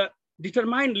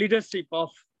determined leadership of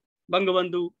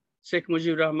Bangabandhu Sheikh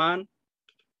Mujibur Rahman,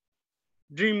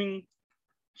 dreaming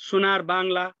Sonar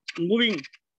Bangla, moving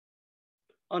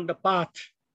on the path,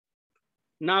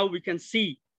 now we can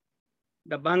see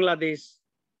that Bangladesh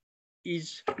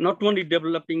is not only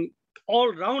developing,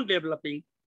 all-round developing,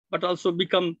 but also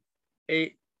become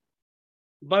a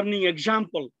burning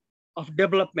example of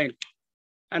development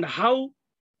and how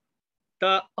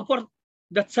the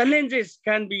challenges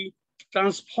can be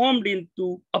transformed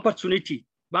into opportunity.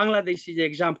 Bangladesh is an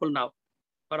example now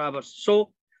for ours.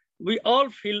 So we all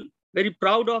feel very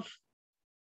proud of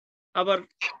our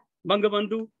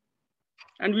Bangabandhu,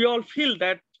 and we all feel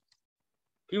that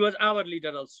he was our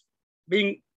leader also.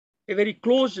 Being a very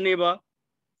close neighbor,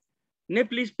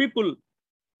 Nepalese people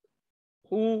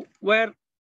who were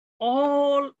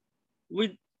all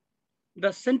with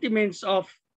the sentiments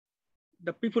of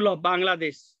the people of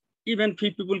Bangladesh. Even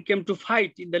few people came to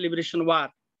fight in the liberation war.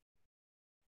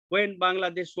 When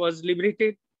Bangladesh was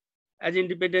liberated as an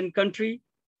independent country,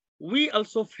 we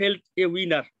also felt a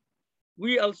winner.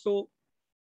 We also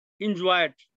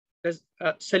enjoyed the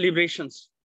celebrations.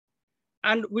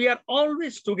 And we are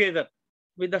always together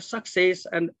with the success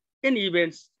and any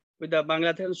events with the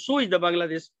Bangladesh. So is the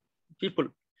Bangladesh people.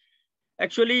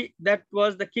 Actually, that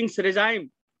was the king's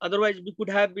regime. Otherwise, we could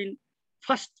have been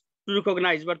first to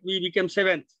recognize, but we became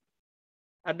seventh.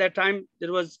 At that time,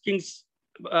 there was king's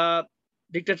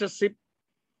dictatorship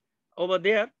over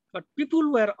there, but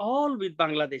people were all with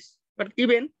Bangladesh. But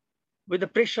even with the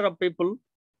pressure of people,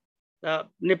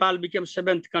 Nepal became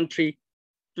seventh country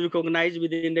to recognize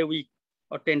within a week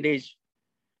or 10 days.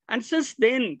 And since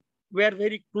then, we are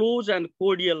very close and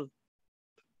cordial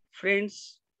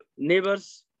friends,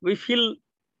 neighbors. We feel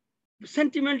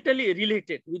sentimentally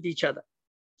related with each other.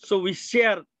 So we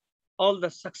share all the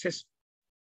success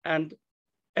and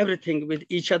everything with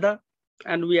each other.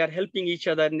 And we are helping each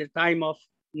other in the time of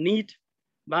need.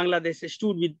 Bangladesh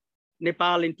stood with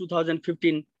Nepal in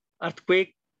 2015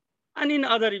 earthquake. And in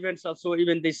other events also,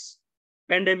 even this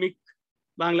pandemic,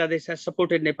 Bangladesh has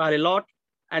supported Nepal a lot.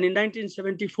 And in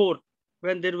 1974,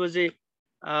 when there was a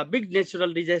big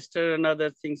natural disaster and other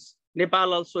things,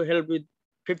 Nepal also helped with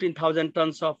 15,000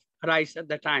 tons of rice at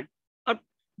the time.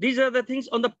 These are the things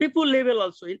on the people level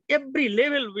also. In every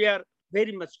level, we are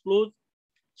very much close.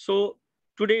 So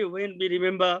today, when we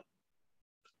remember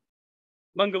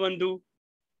Bangabandhu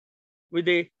with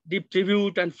a deep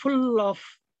tribute and full of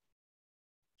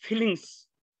feelings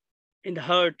in the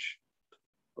heart,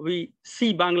 we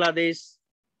see Bangladesh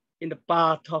in the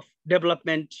path of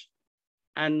development,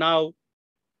 and now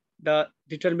the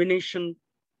determination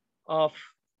of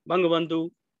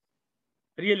Bangabandhu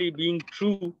really being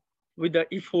true with the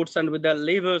efforts and with the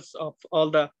labors of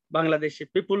all the Bangladeshi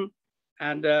people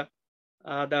and the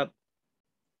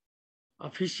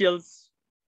officials,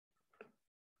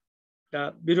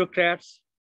 the bureaucrats,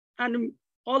 and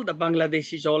all the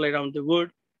Bangladeshis all around the world.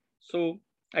 So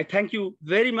I thank you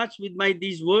very much with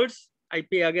these words. I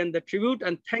pay again the tribute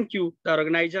and thank you, the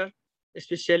organizer,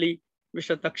 especially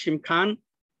Mr. Taqsem Khan,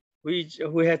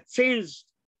 who had changed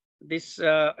this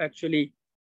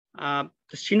the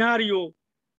scenario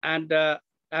and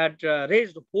had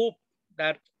raised hope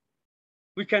that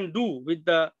we can do with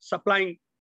the supplying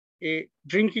a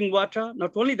drinking water.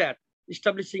 Not only that,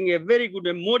 establishing a very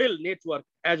good model network,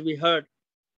 as we heard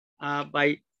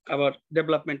by our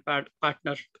development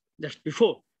partner just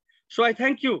before. So I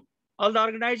thank you, all the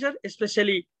organizers,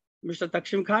 especially Mr.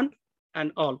 Taqsem Khan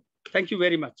and all. Thank you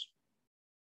very much.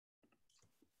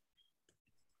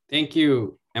 Thank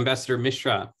you, Ambassador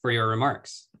Mishra, for your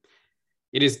remarks.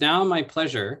 It is now my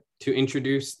pleasure to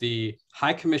introduce the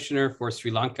High Commissioner for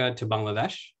Sri Lanka to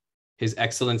Bangladesh, His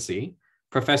Excellency,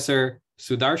 Professor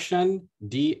Sudharshan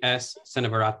D.S.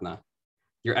 Seneviratne.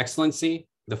 Your Excellency,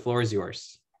 the floor is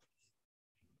yours.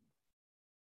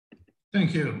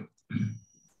 Thank you.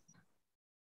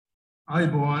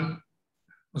 Aiboan,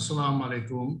 Assalamu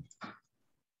alaikum.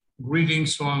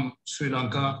 Greetings from Sri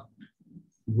Lanka.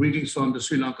 Greetings from the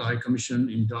Sri Lanka High Commission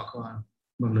in Dhaka,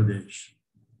 Bangladesh.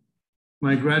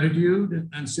 My gratitude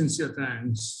and sincere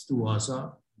thanks to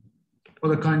WASA for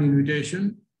the kind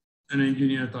invitation and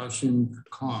Engineer Taqsem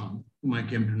Khan, whom I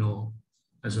came to know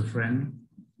as a friend,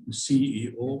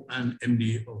 CEO and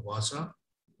MD of WASA.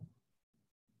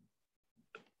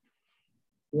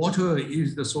 Water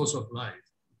is the source of life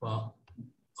for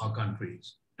our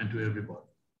countries and to everybody.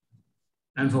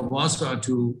 And for WASA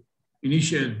to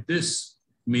initiate this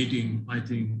meeting, I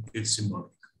think it's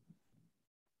symbolic.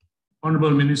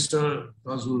 Honorable Minister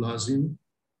Tazul,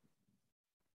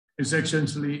 His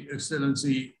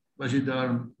Excellency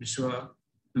Banshidhar Mishra,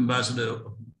 Ambassador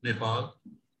of Nepal,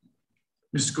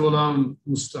 Mr. Gholam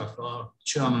Mostofa,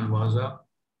 Chairman WASA,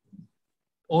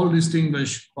 all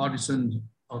distinguished participants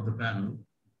of the panel.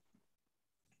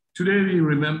 Today we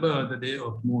remember the day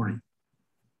of mourning,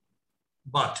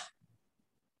 but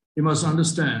you must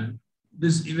understand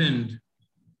this event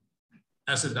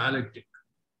as a dialectic,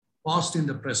 past in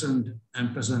the present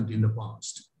and present in the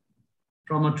past.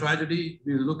 From a tragedy,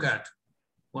 we look at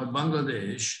what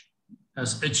Bangladesh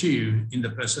has achieved in the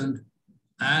present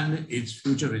and its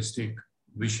futuristic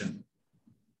vision.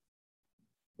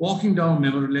 Walking down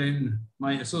memory lane,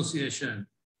 my association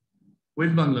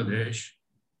with Bangladesh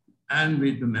and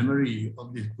with the memory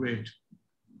of this great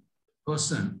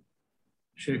person,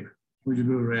 Sheikh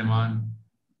Mujibur Rahman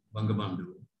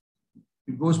Bangabandhu.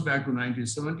 It goes back to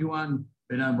 1971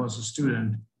 when I was a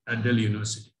student at Delhi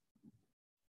University.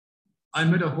 I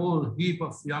met a whole heap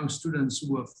of young students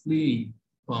who were fleeing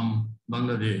from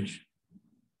Bangladesh,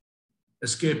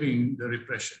 escaping the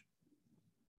repression.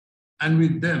 And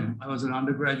with them, I was an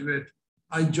undergraduate,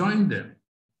 I joined them,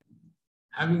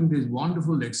 having this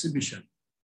wonderful exhibition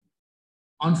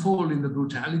unfolding the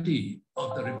brutality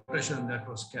of the repression that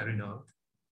was carried out.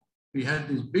 We had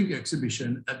this big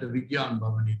exhibition at the Vigyan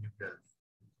Bhavan in New Delhi.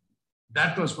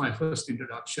 That was my first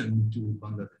introduction to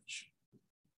Bangladesh.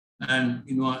 And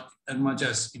you know, as much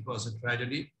as it was a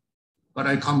tragedy, but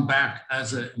I come back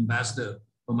as an ambassador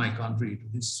for my country to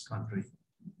this country,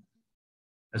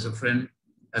 as a friend,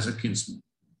 as a kinsman.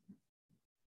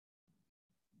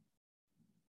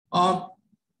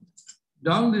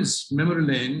 Down this memory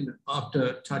lane,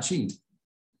 after touching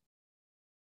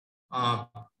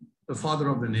the father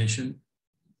of the nation,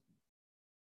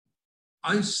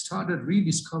 I started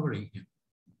rediscovering him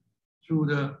through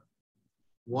the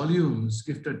volumes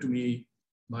gifted to me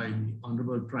by the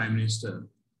Honorable Prime Minister,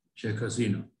 Sheikh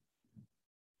Hasina.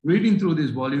 Reading through these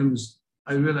volumes,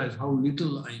 I realized how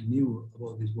little I knew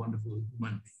about this wonderful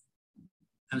human being,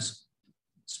 and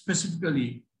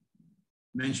specifically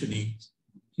mentioning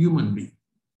human being,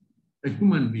 a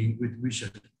human being with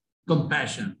vision,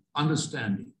 compassion,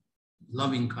 understanding,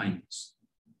 loving kindness,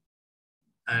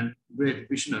 and great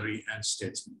visionary and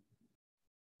statesman.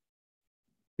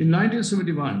 In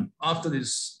 1971, after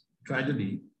this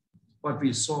tragedy, what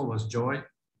we saw was joy,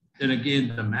 then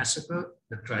again the massacre,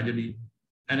 the tragedy,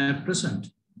 and at present,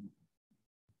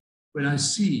 when I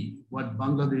see what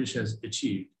Bangladesh has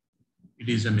achieved, it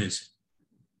is amazing.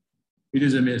 It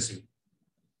is amazing.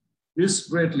 This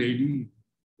great lady,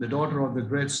 the daughter of the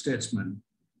great statesman,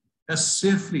 has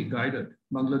safely guided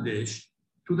Bangladesh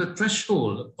to the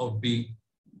threshold of being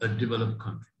a developed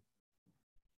country.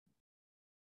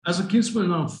 As a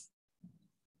kinsman of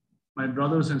my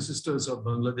brothers and sisters of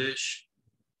Bangladesh,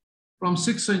 from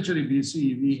 6th century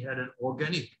BC, we had an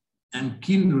organic and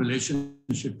keen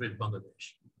relationship with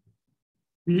Bangladesh.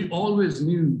 We always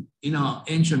knew in our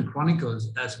ancient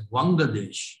chronicles as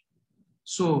Bangladesh.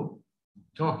 So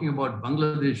talking about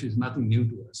Bangladesh is nothing new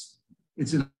to us.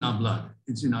 It's in our blood,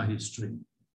 it's in our history.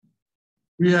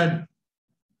 We had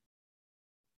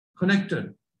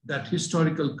connected that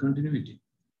historical continuity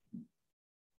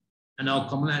and our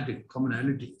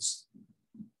commonalities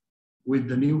with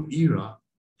the new era.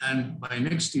 And by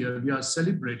next year, we are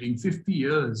celebrating 50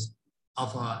 years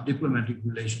of our diplomatic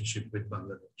relationship with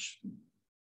Bangladesh.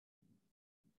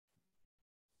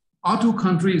 Our two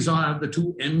countries are at the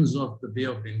two ends of the Bay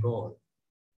of Bengal,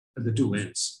 at the two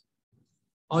ends.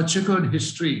 Our checkered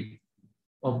history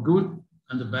of good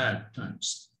and the bad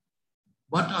times,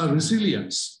 but our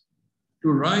resilience to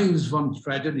rise from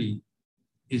tragedy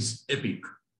is epic.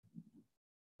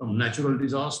 From natural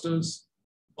disasters,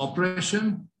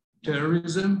 oppression,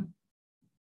 terrorism,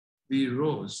 we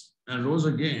rose and rose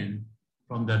again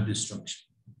from that destruction.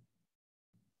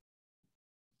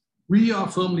 We are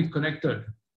firmly connected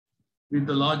with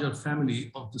the larger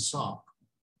family of the SAUW,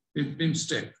 with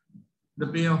BIMSTEC, the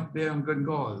Bay of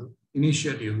Bengal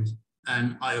initiatives,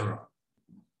 and IORA.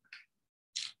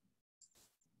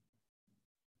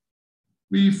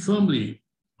 We firmly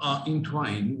are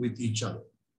entwined with each other,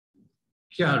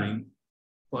 caring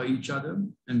for each other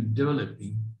and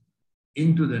developing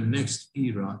into the next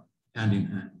era hand in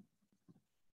hand.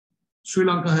 Sri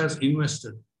Lanka has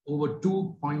invested over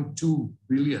 $2.2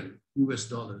 billion in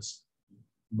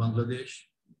Bangladesh,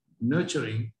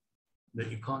 nurturing the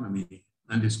economy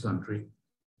and this country.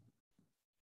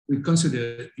 We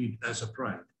consider it as a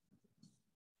pride.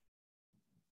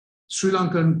 Sri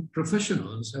Lankan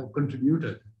professionals have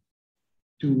contributed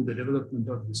to the development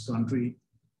of this country,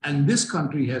 and this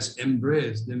country has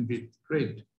embraced them with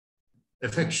great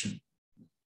affection.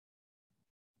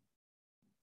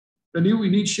 The new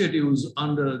initiatives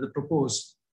under the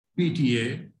proposed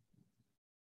PTA,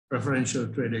 Preferential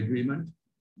Trade Agreement,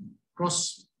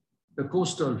 cross the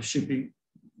coastal shipping,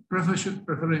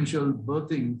 preferential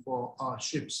berthing for our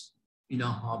ships in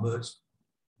our harbors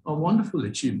are wonderful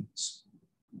achievements.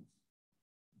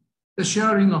 The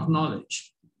sharing of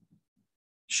knowledge,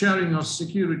 sharing of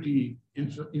security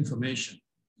information,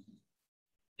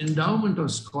 endowment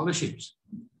of scholarships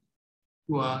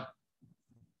to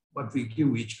what we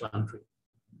give each country,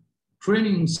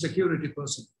 training security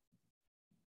personnel.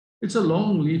 It's a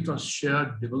long list of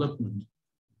shared development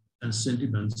and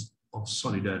sentiments of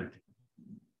solidarity.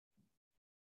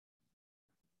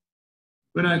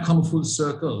 When I come full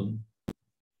circle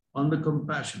on the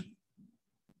compassion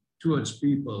towards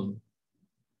people,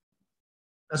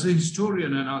 as a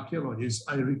historian and archaeologist,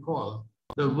 I recall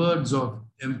the words of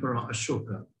Emperor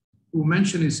Ashoka, who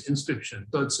mentioned his inscription,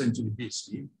 3rd century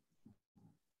BC,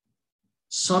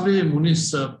 Sabe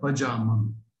Munisa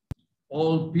Pajamam,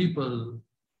 all people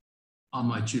are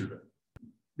my children.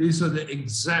 These are the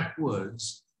exact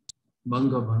words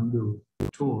Bangabandhu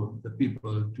told the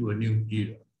people to a new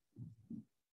era.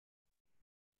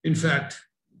 In fact,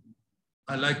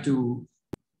 I'd like to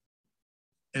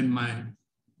end my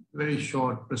very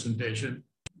short presentation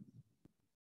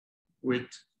with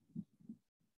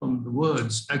from the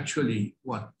words actually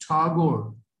what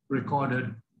Tagore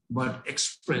recorded but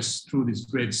expressed through this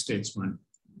great statesman,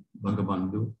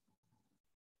 Bangabandhu.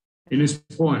 In his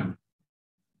poem,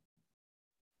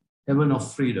 Heaven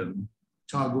of Freedom,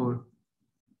 Tagore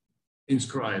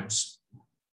inscribes,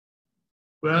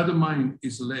 where the mind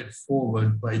is led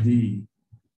forward by thee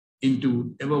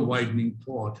into ever-widening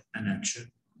thought and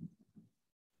action.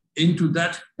 Into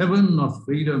that heaven of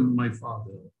freedom, my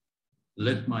father,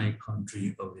 let my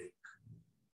country awake.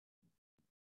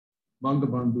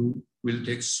 Bangabandhu will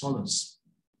take solace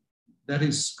that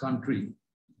his country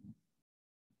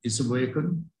is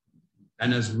awakened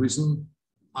and has risen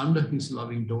under his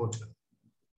loving daughter,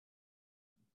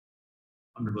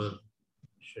 Hon'ble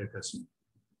Sheikh Hasan.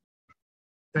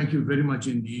 Thank you very much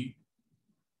indeed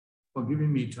for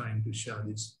giving me time to share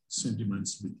these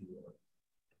sentiments with you all.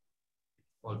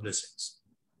 All blessings.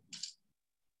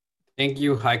 Thank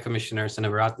you, High Commissioner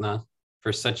Seneviratne,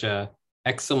 for such an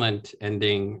excellent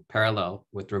ending parallel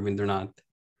with Rabindranath.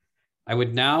 I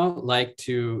would now like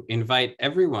to invite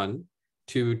everyone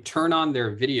to turn on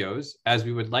their videos, as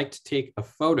we would like to take a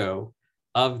photo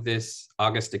of this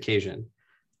August occasion.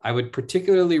 I would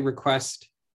particularly request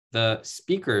the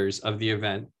speakers of the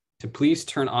event to please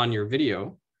turn on your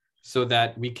video so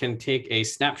that we can take a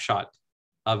snapshot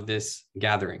of this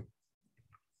gathering.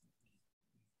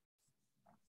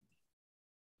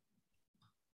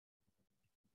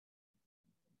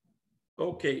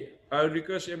 Okay, I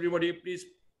request everybody, please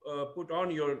put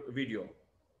on your video.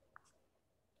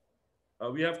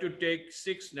 We have to take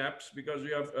 6 snaps because we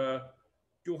have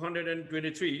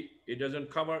 223. It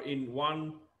doesn't cover in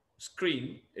one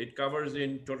screen. It covers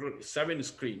in total 7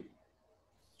 screens.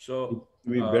 So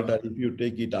it will be better if you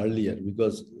take it earlier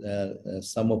because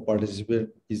some of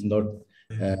participants is not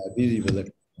visible at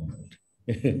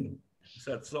the moment.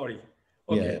 Sorry.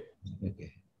 Okay. Yeah.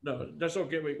 Okay. No, that's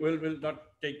okay. We'll not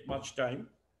take much time.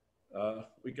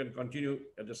 We can continue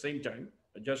at the same time.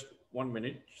 Just 1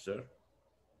 minute, sir.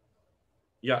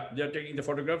 Yeah, they're taking the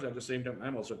photographs at the same time.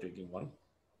 I'm also taking one.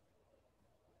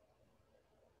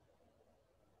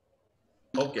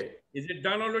 Okay, is it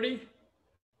done already?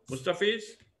 Mustafiz?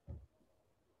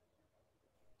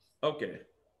 Okay.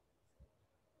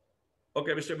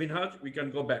 Okay, Mr. Minhaj, we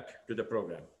can go back to the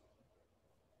program.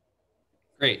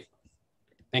 Great.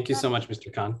 Thank you so much,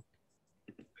 Mr. Khan.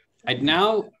 I'd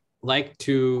now like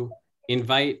to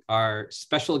invite our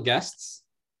special guests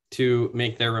to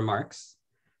make their remarks.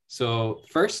 So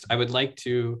first, I would like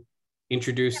to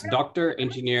introduce Dr.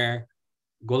 Engineer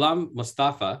Gholam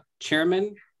Mostofa,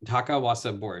 Chairman, Dhaka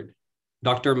WASA Board.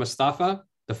 Dr. Mostofa,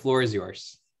 the floor is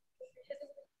yours.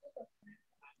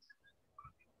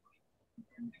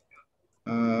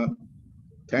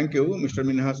 Thank you, Mr.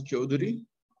 Minhaj Chaudhary.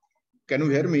 Can you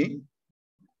hear me?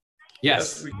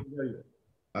 Yes. We can hear you.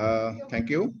 Thank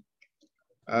you.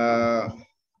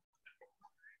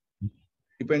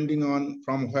 Depending on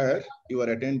from where you are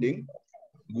attending,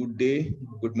 good day,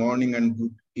 good morning, and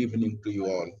good evening to you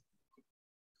all.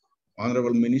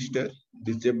 Honorable Minister,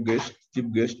 the Chief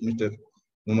Guest, Mr.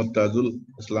 Muhammad Tazul,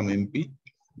 Islam MP,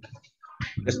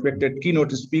 respected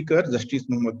keynote speaker, Justice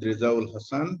Muhammad Rezaul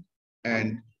Hasan,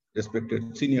 and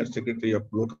respected Senior Secretary of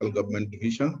Local Government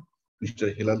Division,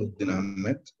 Mr. Helal Uddin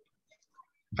Ahmed.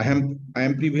 I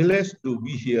am privileged to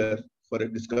be here for a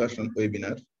discussion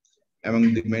webinar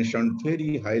among the mentioned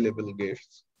very high-level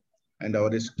guests and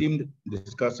our esteemed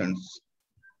discussants,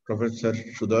 Professor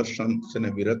Sudharshan,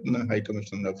 Seneviratne, High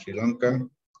Commissioner of Sri Lanka,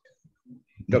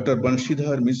 Dr.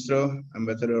 Banshidhar, Mishra,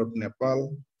 Ambassador of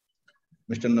Nepal,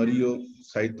 Mr. Norio,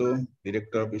 Saito,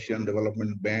 Director of Asian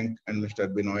Development Bank, and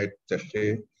Mr. Benoit,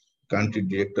 Country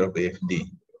Director of AFD.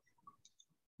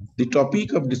 The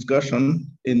topic of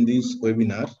discussion in this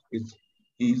webinar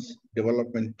is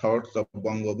development thoughts of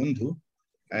Bangabandhu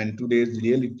and today's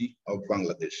reality of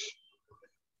Bangladesh.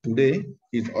 Today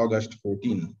is August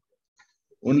 14.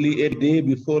 Only a day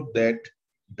before that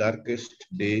darkest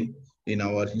day in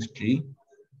our history,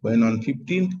 when on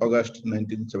 15th August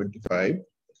 1975,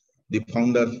 the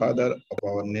founder father of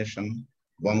our nation,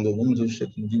 Bangabandhu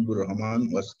Sheikh Mujibur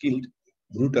Rahman, was killed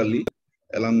brutally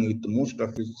along with most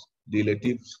of his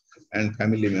relatives and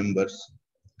family members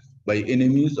by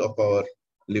enemies of our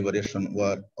liberation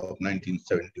war of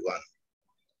 1971.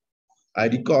 I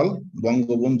recall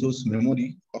Bangabandhu's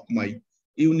memory of my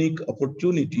unique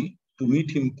opportunity to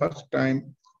meet him first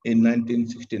time in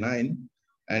 1969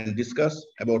 and discuss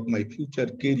about my future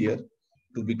career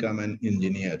to become an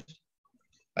engineer.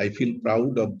 I feel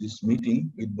proud of this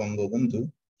meeting with Bangabandhu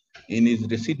in his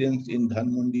residence in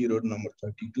Dhanmondi Road number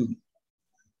 32.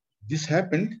 This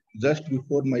happened just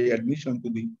before my admission to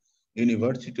the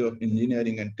University of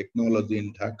Engineering and Technology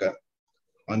in Dhaka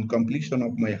on completion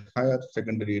of my higher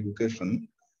secondary education.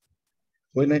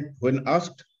 When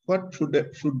asked what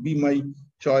should be my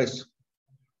choice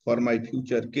for my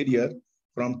future career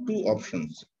from 2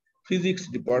 options, Physics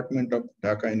Department of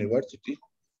Dhaka University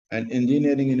and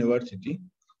Engineering University,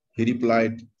 he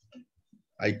replied,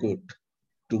 I quote,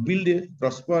 "To build a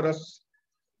prosperous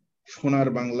Sonar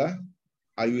Bangla,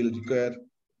 I will require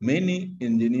many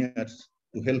engineers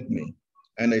to help me,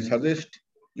 and I suggest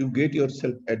you get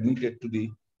yourself admitted to the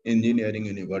engineering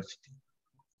university."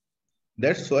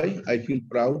 That's why I feel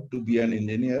proud to be an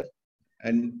engineer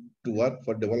and to work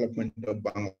for development of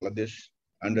Bangladesh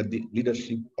under the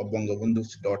leadership of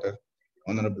Bangabandhu's daughter,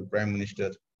 Honorable Prime Minister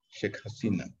Sheikh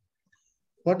Hasina.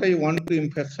 What I want to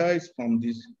emphasize from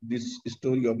this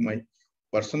story of my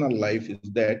personal life is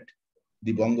that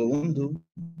the Bangabandhu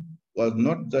was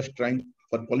not just trying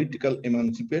for political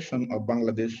emancipation of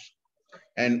Bangladesh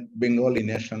and Bengali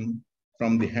nation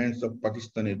from the hands of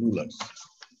Pakistani rulers,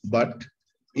 but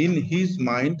in his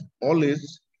mind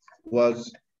always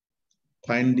was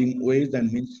finding ways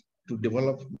and means to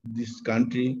develop this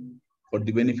country for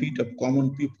the benefit of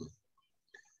common people.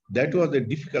 That was a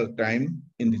difficult time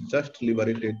in the just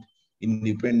liberated,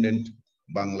 independent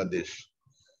Bangladesh.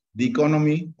 The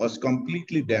economy was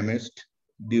completely damaged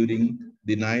during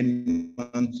the 9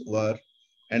 months war,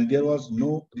 and there was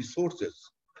no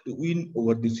resources to win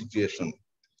over the situation.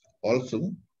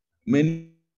 Also,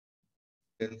 many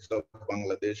of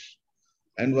Bangladesh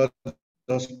and was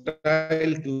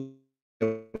hostile to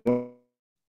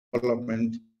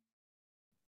development.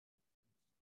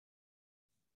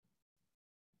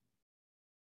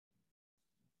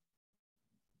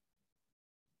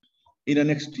 In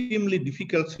an extremely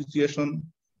difficult situation,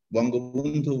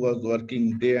 Bangabandhu was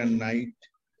working day and night.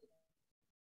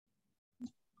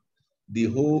 The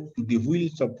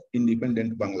wheels of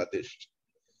independent Bangladesh.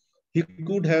 He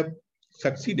could have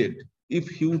succeeded if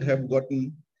he would have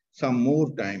gotten some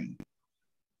more time.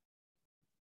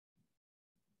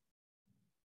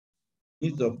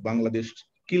 Needs of Bangladesh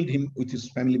killed him with his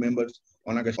family members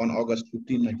on August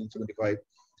 15, 1975,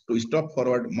 to stop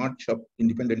forward march of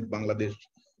independent Bangladesh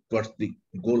towards the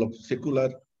goal of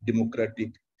secular,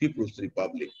 democratic People's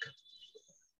Republic.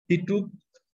 It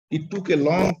took a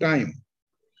long time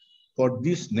for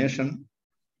this nation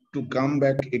to come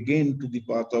back again to the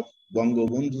path of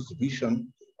Bangabandhu's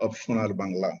vision of Sonar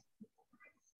Bangla.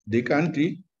 The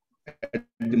country, at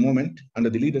the moment, under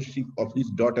the leadership of his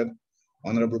daughter,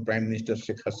 Honorable Prime Minister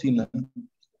Sheikh Hasina,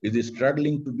 is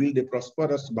struggling to build a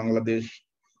prosperous Bangladesh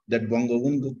that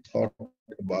Bangabandhu thought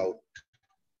about.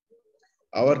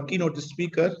 Our keynote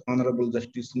speaker, Honorable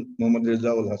Justice Muhammad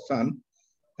Rezaul Hasan,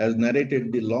 has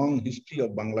narrated the long history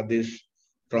of Bangladesh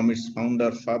from its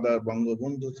founder, Father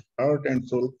Bangabandhu's heart and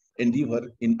soul endeavor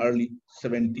in early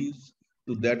 70s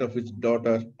to that of its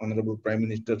daughter, Honorable Prime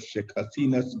Minister Sheikh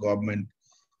Hasina's government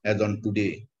as on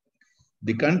today.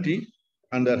 The country,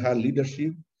 under her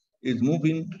leadership, is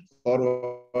moving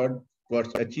forward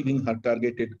towards achieving her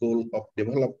targeted goal of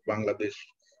developed Bangladesh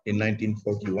in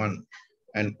 1941.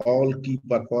 And all key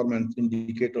performance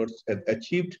indicators have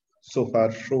achieved so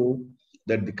far show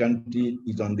that the country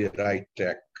is on the right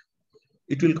track.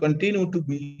 It will continue to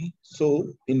be so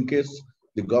in case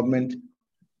the government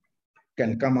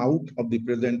can come out of the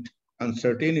present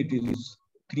uncertainties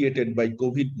created by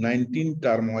COVID-19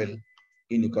 turmoil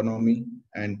in economy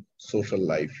and social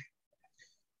life.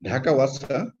 Dhaka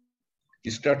WASA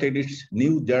started its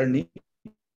new journey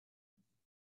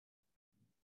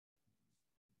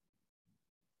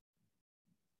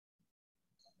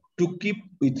to keep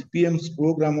with PM's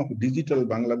program of Digital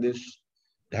Bangladesh.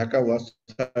 Dhaka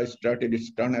WASA started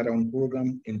its turnaround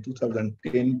program in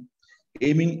 2010,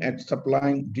 aiming at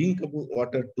supplying drinkable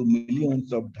water to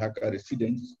millions of Dhaka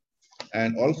residents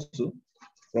and also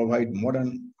provide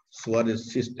modern sewerage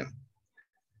system.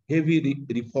 Heavy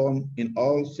reform in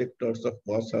all sectors of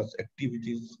WASA's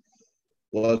activities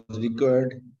was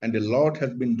required, and a lot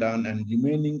has been done and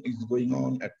remaining is going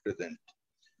on at present.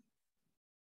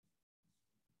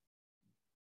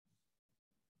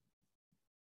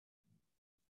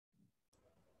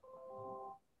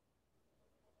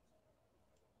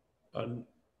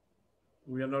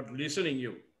 We are not listening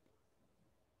you.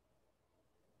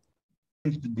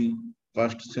 The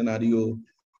first scenario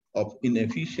of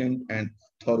inefficient and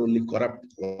thoroughly corrupt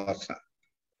WASA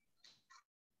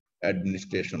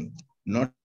administration,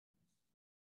 not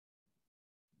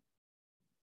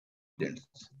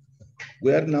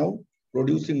we are now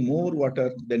producing more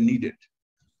water than needed,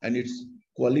 and its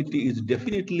quality is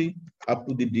definitely up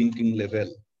to the drinking level,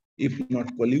 if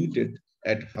not polluted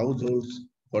at households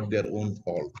for their own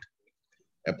fault.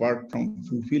 Apart from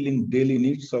fulfilling daily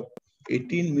needs of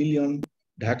 18 million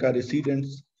Dhaka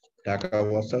residents, Dhaka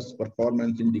WASA's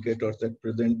performance indicators at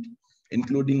present,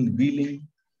 including billing,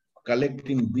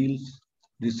 collecting bills,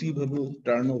 receivable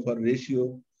turnover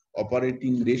ratio,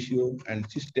 operating ratio, and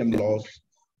system loss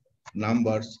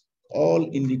numbers, all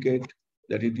indicate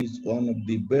that it is one of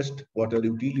the best water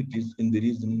utilities in the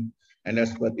region, and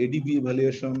as per ADB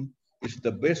evaluation, it's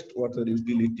the best water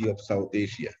utility of South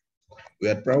Asia. We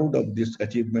are proud of this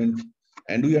achievement,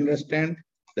 and we understand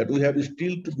that we have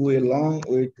still to go a long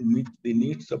way to meet the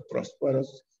needs of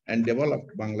prosperous and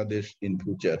developed Bangladesh in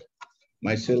future.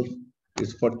 Myself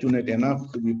is fortunate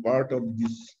enough to be part of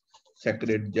this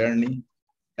sacred journey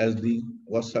as the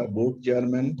WASA board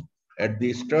chairman at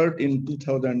the start in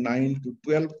 2009 to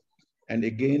 12 and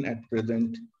again at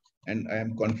present, and I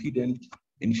am confident,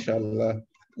 inshallah,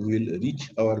 we will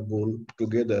reach our goal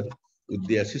together with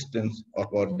the assistance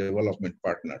of our development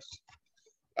partners.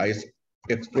 I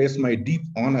express my deep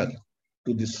honor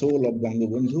to the soul of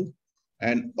Bangabandhu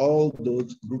and all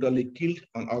those brutally killed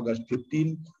on August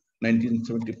 15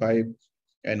 1975,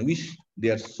 and wish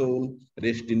their soul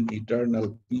rest in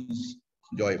eternal peace.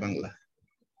 Joy Bangla.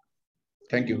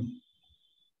 Thank you.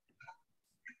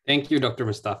 Thank you, Dr.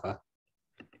 Mostofa.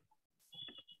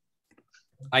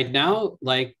 I'd now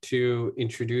like to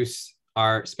introduce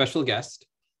our special guest,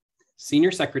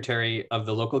 Senior Secretary of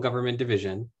the Local Government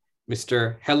Division,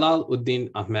 Mr. Helal Uddin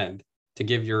Ahmed, to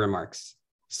give your remarks.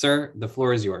 Sir, the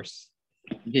floor is yours.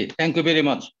 Okay, thank you very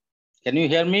much. Can you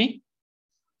hear me?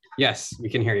 Yes, we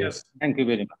can hear you. Yes. Thank you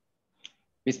very much.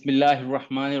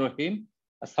 Bismillahirrahmanirrahim.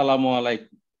 Assalamu alaikum.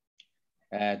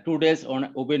 Today's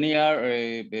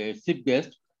Obeneer chief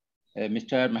guest,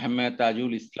 Mr. Mohammed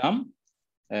Tazul Islam,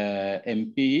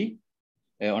 MP,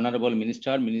 Honorable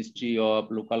Minister, Ministry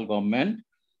of Local Government,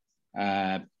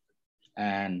 and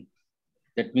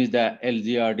that means the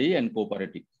LGRD and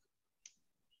cooperative.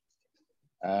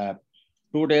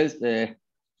 Today's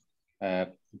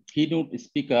keynote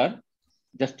speaker,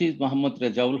 Justice Muhammad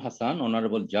Rezaul Hasan,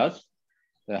 Honorable Judge,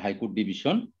 the High Court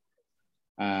Division,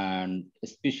 and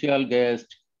special guest,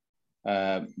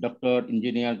 Dr.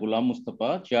 Engineer Gholam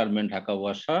Mostofa, Chairman Dhaka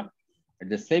WASA. At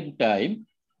the same time,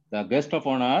 the guest of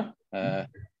honor,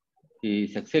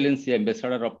 His Excellency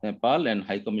Ambassador of Nepal and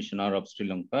High Commissioner of Sri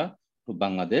Lanka to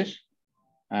Bangladesh.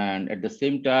 And at the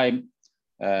same time,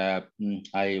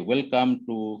 I welcome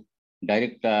to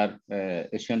Director,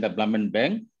 Asian Development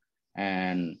Bank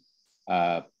and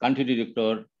Country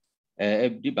Director,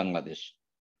 FD Bangladesh,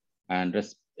 and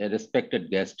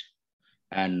respected guest,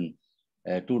 and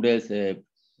today's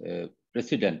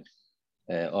President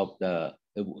of the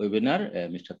webinar,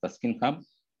 Mr. Taqsem,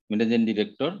 Managing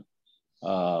Director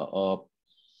of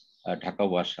Dhaka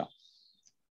WASA.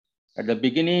 At the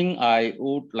beginning, I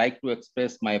would like to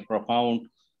express my profound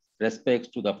respects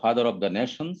to the father of the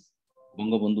nations,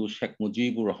 Bangabandhu Sheikh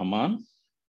Mujibur Rahman,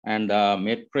 and the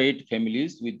matrate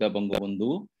families with the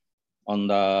Bangabandhu on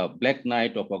the Black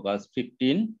Night of August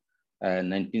 15,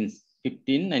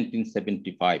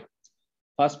 1975.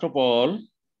 First of all,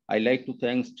 I like to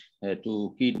thank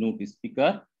to keynote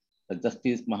speaker,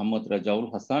 Justice Muhammad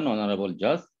Rezaul Hasan, Honorable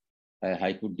Judge,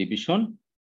 High Court Division.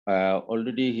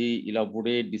 Already he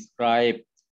elaborated, described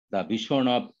the vision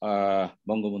of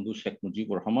Bangabandhu Sheikh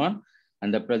Mujibur Rahman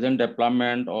and the present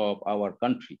development of our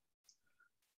country.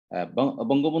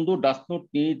 Bangabandhu does not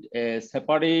need a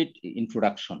separate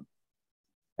introduction.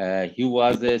 He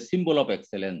was a symbol of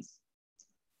excellence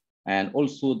and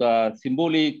also the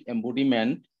symbolic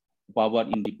embodiment of our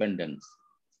independence,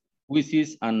 which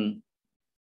is undeniable.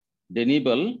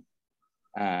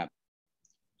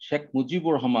 Sheikh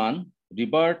Mujibur Rahman,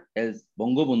 revered as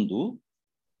Bangabandhu,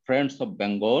 Friends of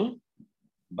Bengal,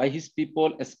 by his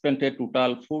people spent a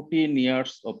total 14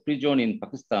 years of prison in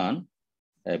Pakistan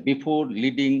before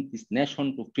leading his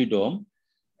nation to freedom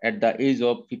at the age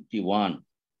of 51.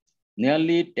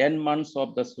 Nearly 10 months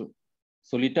of the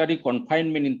solitary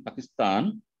confinement in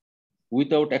Pakistan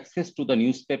without access to the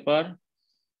newspaper,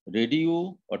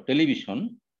 radio, or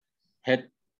television had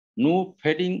no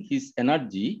fading his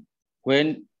energy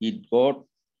when it got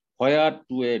wired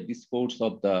to a discourse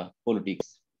of the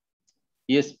politics.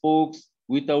 He spoke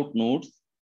without notes,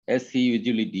 as he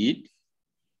usually did,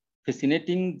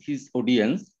 fascinating his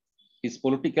audience. His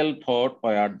political thought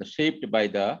were shaped by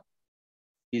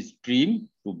his dream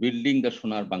to building the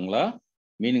Sonar Bangla,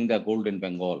 meaning the Golden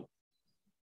Bengal.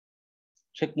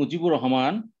 Sheikh Mujibur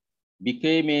Rahman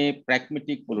became a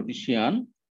pragmatic politician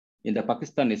in the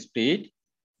Pakistan state.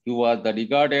 He was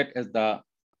regarded as the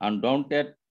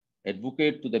undaunted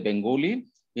advocate to the Bengali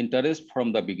interest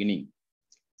from the beginning.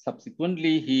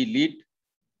 Subsequently, he led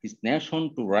his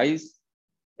nation to rise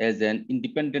as an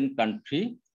independent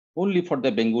country only for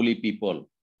the Bengali people.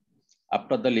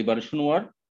 After the Liberation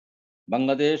War,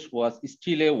 Bangladesh was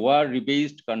still a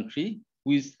war-ravaged country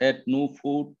which had no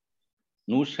food,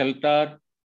 no shelter,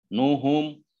 no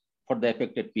home for the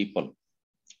affected people.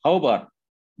 However,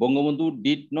 Bangabandhu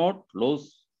did not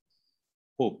lose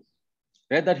hope.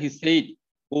 Rather, he said,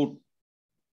 quote,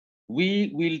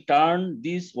 "We will turn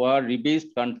this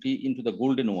war-ravaged country into the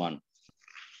golden one.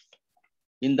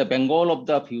 In the Bengal of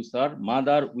the future,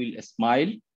 mother will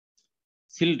smile,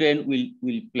 children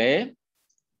will play.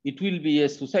 It will be a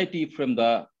society from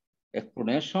the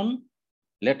explanation.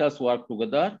 Let us work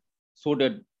together so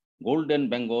that golden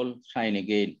Bengal shine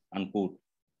again," unquote.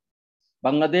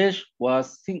 Bangladesh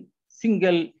was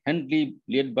single-handedly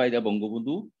led by the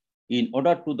Bangabandhu in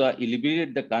order to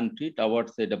elevate the country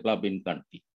towards a developing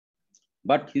country.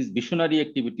 But his visionary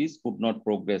activities could not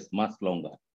progress much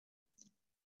longer.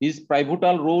 His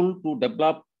pivotal role to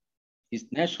develop his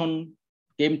nation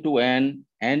came to an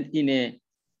end in a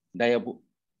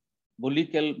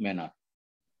diabolical manner.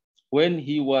 when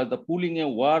he was pulling a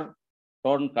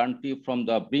war-torn country from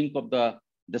the brink of the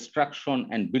destruction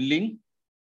and building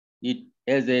it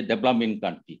as a developing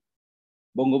country.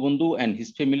 Bangabandhu and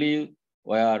his family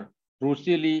were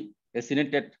brutally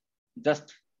assassinated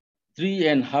just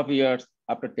 3.5 years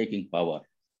after taking power.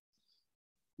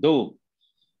 Though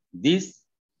this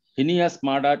heinous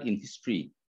murder in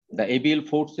history, the evil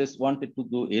forces wanted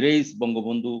to erase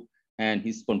Bangabandhu and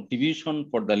his contribution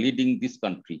for the leading this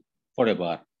country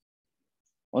forever.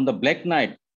 On the Black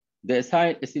Night, the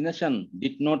assassination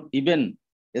did not even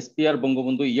spare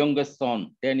Bangabandhu's youngest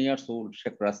son, 10 years old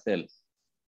Sheikh Rezaul,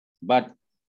 but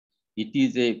it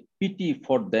is a pity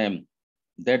for them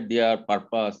that their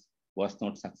purpose was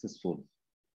not successful.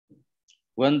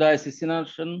 When the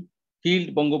assassination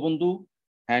killed Bangabandhu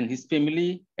and his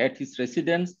family at his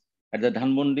residence at the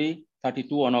Dhanmondi,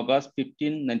 32 on August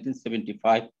 15,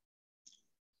 1975,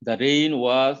 the rain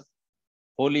was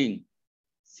falling,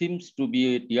 seems to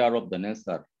be a tear of the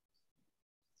nature.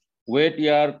 Wet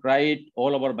tear cried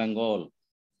all over Bengal.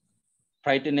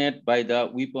 Frightened by the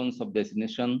weapons of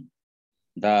assassination,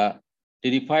 the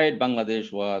terrified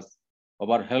Bangladesh was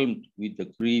overwhelmed with the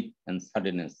grief and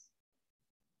sadness.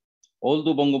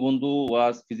 Although Bangabandhu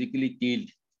was physically killed,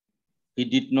 he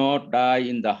did not die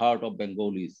in the heart of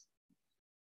Bengalis.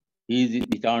 He is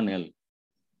eternal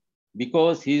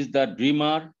because he is the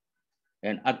dreamer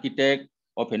and architect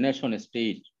of a nation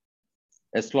state.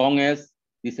 As long as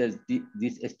this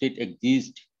state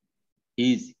exists,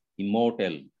 he is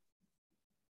immortal.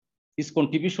 His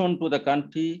contribution to the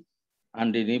country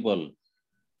undeniable.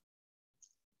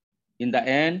 In the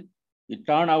end, it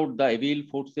turned out the evil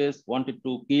forces wanted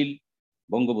to kill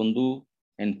Bangabandhu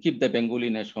and keep the Bengali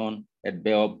nation at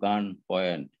bay of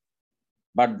gunpoint.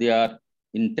 But their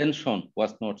intention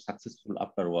was not successful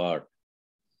afterward.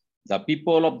 The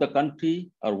people of the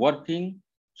country are working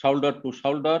shoulder to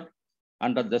shoulder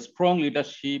under the strong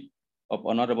leadership of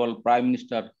Honorable Prime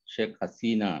Minister Sheikh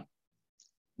Hasina.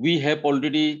 We have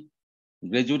already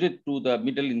graduated to the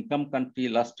middle income country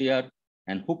last year,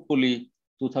 and hopefully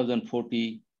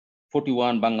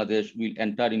 2041 Bangladesh will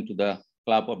enter into the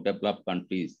club of developed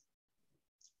countries.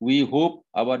 We hope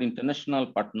our international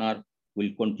partner will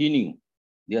continue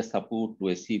their support to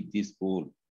achieve this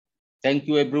goal. Thank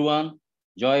you everyone.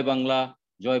 Joy Bangla,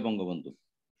 Joy Bangabandhu.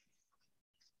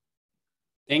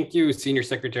 Thank you, Senior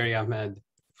Secretary Ahmed,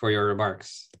 for your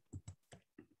remarks.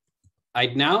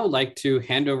 I'd now like to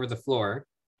hand over the floor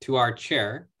to our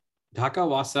chair, Dhaka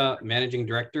WASA Managing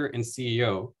Director and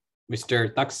CEO,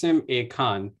 Mr. Taqsem A.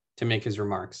 Khan, to make his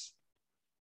remarks.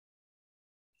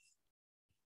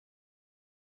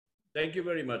 Thank you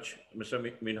very much,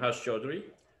 Mr. Minhas Chaudhry.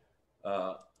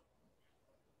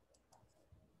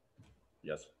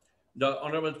 Yes, the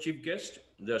Honorable Chief Guest,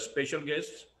 the special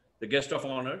guests, the guest of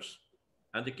honors,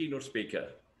 and the keynote speaker.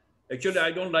 Actually,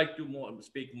 I don't like to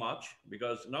speak much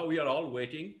because now we are all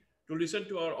waiting to listen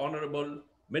to our Honorable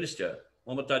Minister,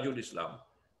 Muhammad Tazul Islam.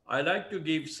 I like to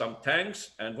give some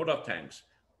thanks and vote of thanks.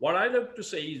 What I like to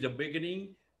say is the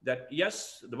beginning that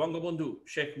yes, the Bangabandhu,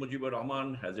 Sheikh Mujibur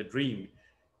Rahman has a dream.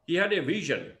 He had a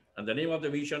vision, and the name of the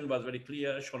vision was very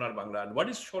clear, Sonar Bangla. And what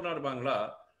is Sonar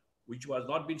Bangla? Which was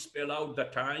not being spelled out the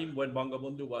time when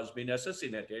Bangabandhu was being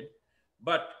assassinated,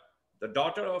 but the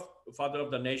daughter of father of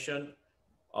the nation,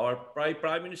 our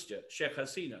Prime Minister, Sheikh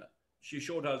Hasina, she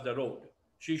showed us the road.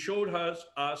 She showed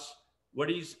us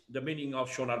what is the meaning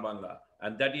of Sonar Bangla,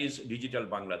 and that is digital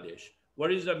Bangladesh.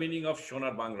 What is the meaning of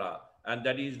Sonar Bangla? And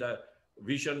that is the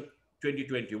Vision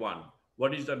 2021.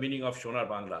 What is the meaning of Sonar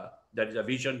Bangla? That is a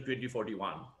Vision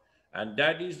 2041. And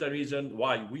that is the reason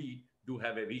why we do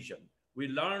have a vision. We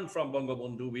learned from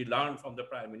Bangabandhu, we learned from the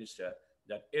Prime Minister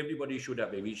that everybody should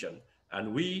have a vision.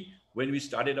 And we, when we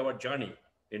started our journey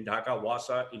in Dhaka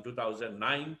WASA in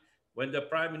 2009, when the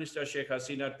Prime Minister Sheikh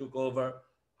Hasina took over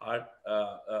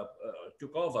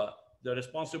the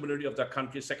responsibility of the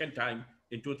country second time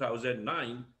in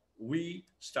 2009, we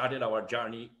started our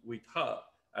journey with her.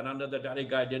 And under the direct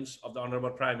guidance of the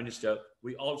Honorable Prime Minister,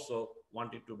 we also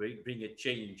wanted to bring a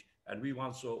change. And we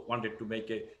also wanted to make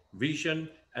a vision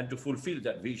and to fulfill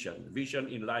that vision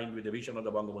in line with the vision of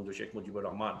the Bangabandhu Sheikh Mujibur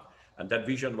Rahman. And that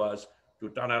vision was to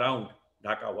turn around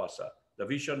Dhaka WASA. The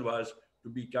vision was to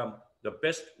become the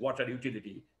best water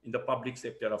utility in the public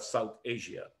sector of South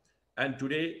Asia. And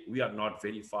today we are not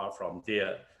very far from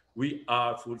there. We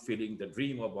are fulfilling the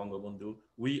dream of Bangabandhu.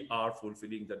 We are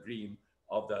fulfilling the dream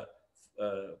of the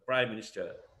Prime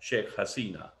Minister Sheikh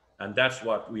Hasina. And that's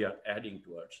what we are adding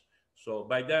towards. So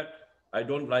by that, I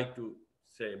don't like to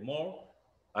say more.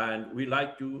 And we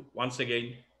like to, once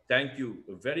again, thank you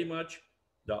very much.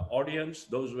 The audience,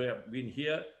 those who have been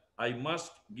here, I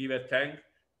must give a thank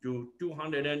to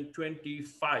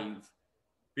 225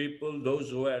 people, those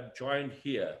who have joined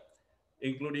here,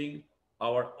 including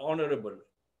our honorable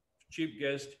chief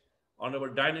guest,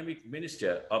 honorable dynamic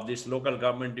minister of this local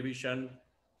government division,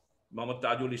 Mohammed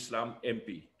Tazul Islam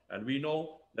MP. And we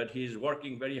know that he is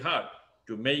working very hard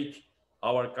to make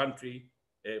our country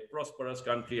a prosperous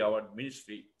country, our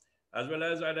ministry. As well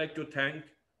as I'd like to thank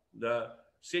the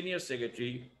Senior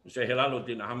Secretary, Mr. Helal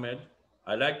Uddin Ahmed.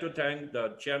 I'd like to thank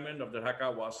the Chairman of the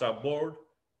Dhaka WASA Board,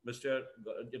 Mr.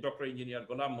 Dr. Engineer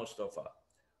Gholam Mostofa.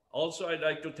 Also, I'd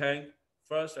like to thank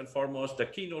first and foremost the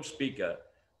keynote speaker,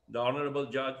 the Honorable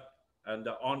Judge, and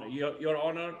Your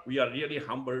Honor, we are really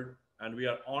humbled and we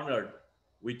are honored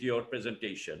with your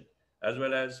presentation. As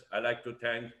well as I'd like to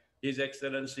thank His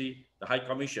Excellency, the High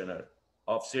Commissioner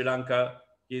of Sri Lanka,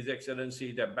 His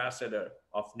Excellency, the Ambassador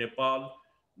of Nepal,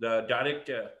 the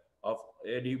Director of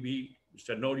ADB,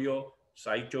 Mr. Norio,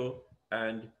 Saito,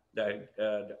 and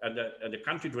the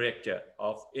Country Director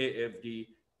of AFD,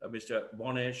 Mr.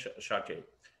 Benoit.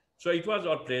 So it was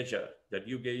our pleasure that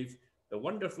you gave a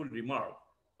wonderful remark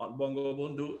on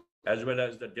Bangabandhu, as well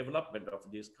as the development of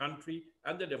this country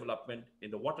and the development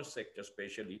in the water sector,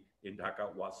 especially in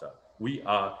Dhaka WASA. We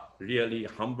are really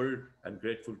humbled and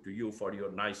grateful to you for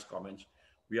your nice comments.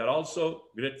 We are also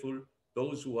grateful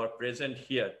those who are present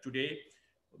here today.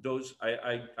 Those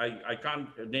I can't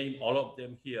name all of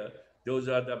them here. Those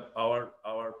are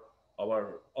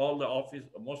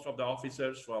most of the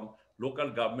officers from local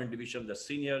government division, the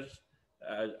seniors,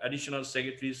 additional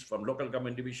secretaries from local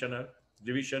government division,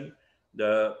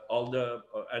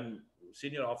 and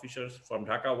senior officers from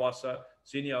Dhaka WASA,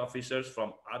 senior officers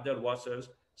from other WASAs,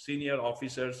 senior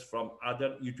officers from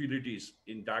other utilities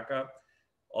in Dhaka,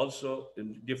 also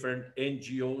in different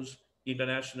NGOs,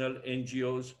 international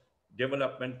NGOs,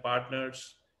 development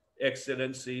partners,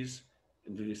 excellencies,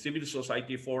 in the civil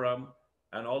society forum,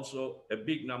 and also a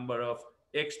big number of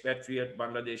expatriate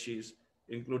Bangladeshis,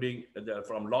 including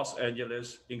from Los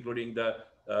Angeles, including the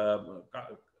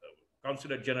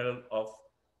Consulate General of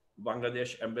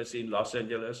Bangladesh Embassy in Los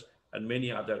Angeles, and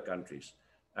many other countries.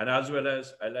 And as well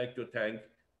as I like to thank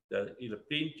the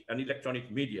print and electronic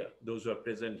media, those who are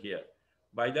present here.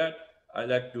 By that, I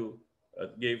like to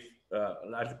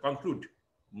conclude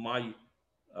my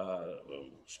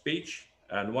speech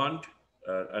and want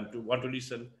to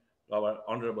listen to our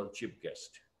honorable chief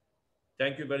guest.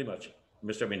 Thank you very much,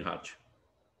 Mr. Minhaj.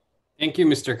 Thank you,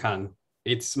 Mr. Khan.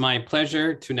 It's my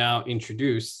pleasure to now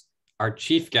introduce our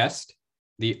chief guest,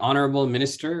 the Honorable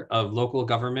Minister of Local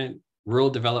Government,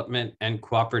 Rural Development and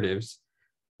Cooperatives,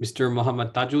 Mr.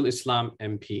 Mohammed Tazul Islam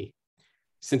MP.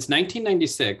 Since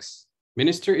 1996,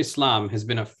 Minister Islam has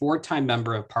been a 4-time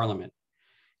member of Parliament.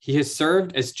 He has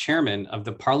served as chairman of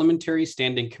the Parliamentary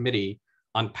Standing Committee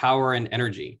on Power and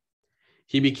Energy.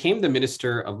 He became the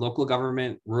Minister of Local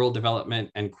Government, Rural Development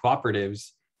and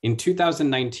Cooperatives in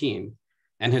 2019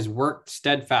 and has worked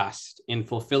steadfast in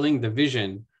fulfilling the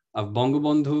vision of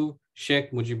Bangabandhu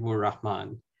Sheikh Mujibur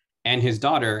Rahman and his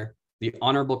daughter, the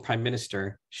Honorable Prime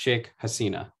Minister Sheikh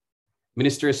Hasina.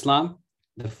 Minister Islam,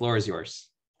 the floor is yours.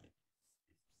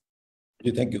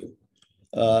 Thank you.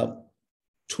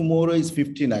 Tomorrow is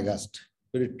 15 August,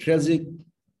 very tragic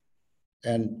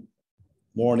and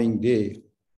mourning day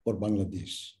for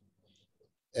Bangladesh.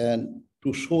 And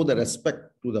to show the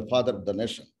respect to the father of the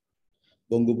nation,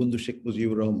 Bangabandhu Sheikh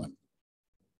Mujibur Rahman,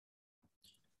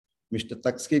 Mr.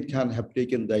 Taqsem Khan have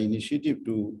taken the initiative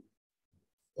to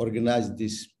organize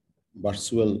this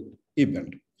virtual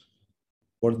event.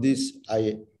 For this,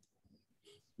 I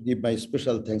give my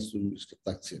special thanks to Mr.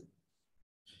 Taqsem.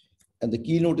 And the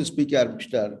keynote speaker,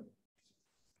 Mr.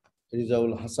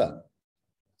 Rezaul Hasan,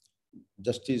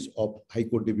 Justice of High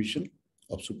Court Division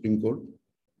of Supreme Court.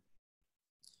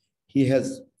 He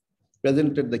has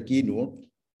presented the keynote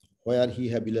where he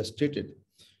have illustrated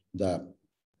the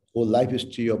whole life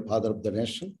history of father of the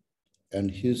nation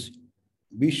and his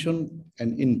vision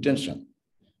and intention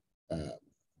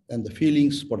and the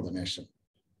feelings for the nation.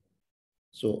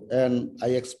 So, and I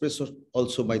express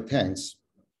also my thanks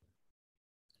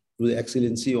to the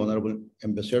Excellency Honorable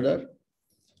Ambassador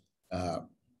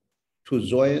to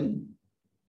join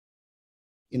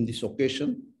in this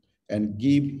occasion and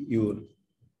give your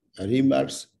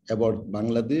remarks about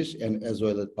Bangladesh and as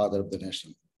well as father of the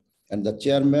nation. And the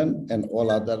chairman and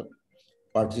all other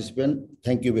participants,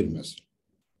 thank you very much.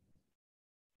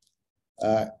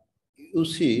 You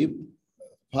see,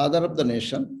 father of the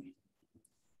nation,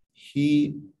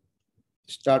 he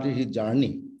started his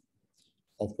journey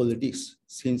of politics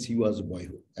since he was a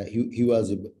boyhood. He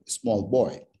was a small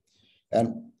boy.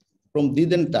 And from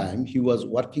then time, he was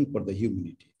working for the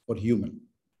humanity, for human.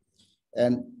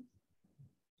 And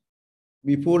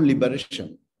before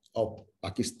liberation of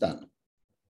Pakistan,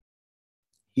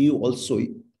 he also,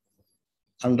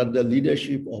 under the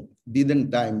leadership of then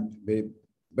time very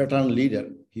veteran leader,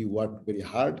 he worked very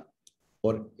hard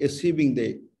for achieving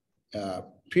the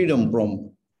freedom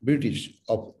from British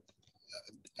of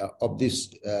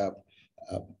this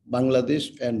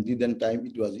Bangladesh, and then time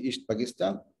it was East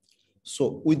Pakistan.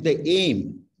 So with the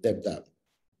aim that the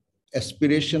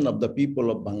aspiration of the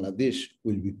people of Bangladesh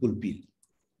will be fulfilled.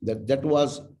 That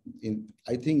was in,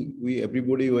 I think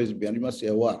everybody was very much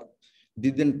aware.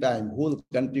 Then time whole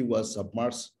country was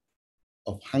submerged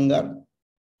of hunger,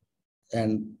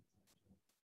 and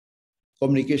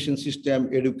communication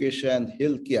system, education,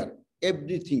 healthcare,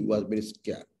 everything was very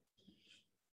scarce.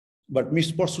 But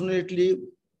misfortunately,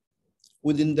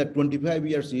 within the 25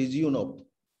 years region of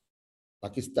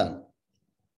Pakistan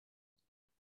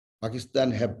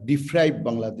have deprived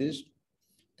Bangladesh,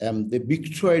 and they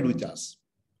betrayed with us.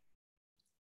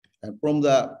 And from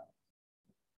the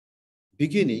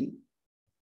beginning,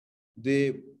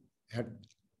 they had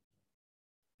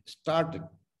started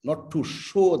not to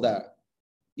show the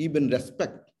even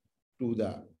respect to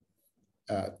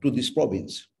this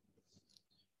province.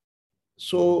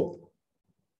 So,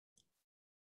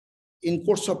 in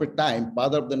course of a time,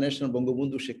 father of the nation,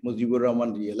 Bangabandhu Sheikh Mujibur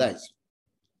Rahman realized,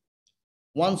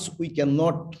 once we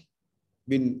cannot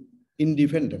be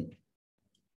independent,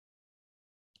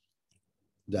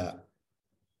 the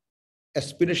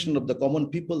aspiration of the common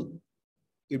people,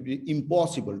 it would be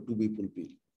impossible to be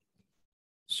fulfilled.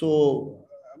 So,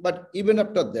 but even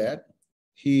after that,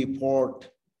 he fought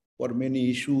for many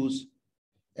issues,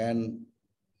 and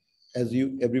as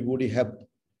everybody have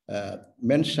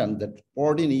mentioned that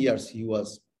 14 years he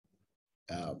was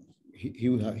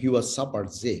suffered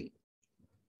jail.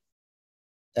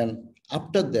 And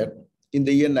after that, in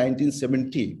the year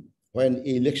 1970, when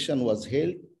election was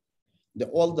held,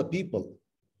 all the people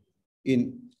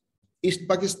in East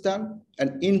Pakistan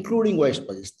and including West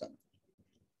Pakistan,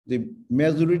 the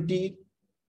majority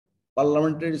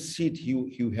parliamentary seat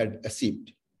he had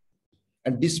achieved.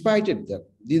 And despite it, that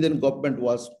the then government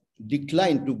was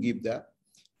declined to give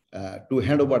to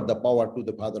hand over the power to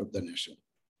the father of the nation.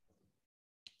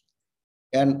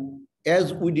 And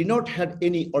as we did not have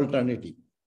any alternative,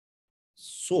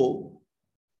 so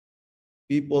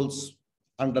people's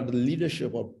under the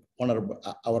leadership of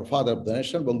our father of the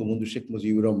nation, Bangabandhu Sheikh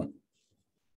Mujibur Rahman,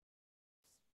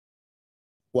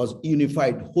 was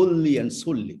unified wholly and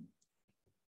solely.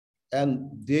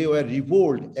 And they were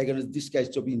revolt against this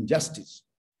kind of injustice.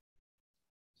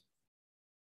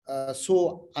 As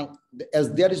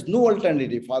there is no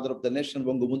alternative, father of the nation,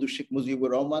 Bangabandhu Sheikh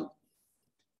Mujibur Rahman,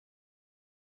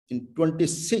 in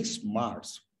 26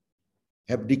 March,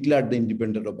 have declared the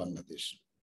independence of Bangladesh.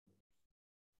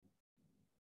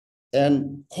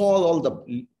 And call all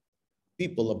the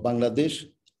people of Bangladesh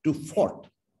to fight,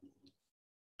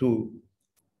 to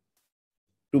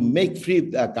make free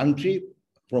the country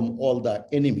from all the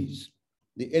enemies.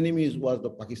 The enemies was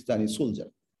the Pakistani soldier.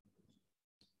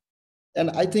 And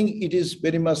I think it is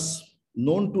very much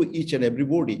known to each and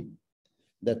everybody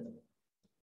that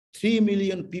 3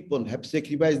 million people have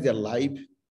sacrificed their life,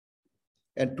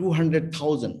 and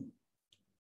 200,000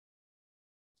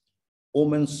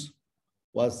 women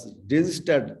was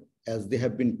registered as they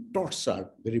have been tortured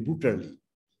very brutally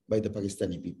by the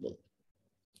Pakistani people.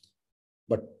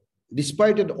 But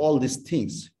despite all these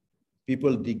things,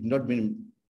 people did not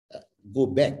go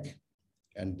back,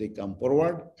 and they come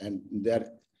forward, and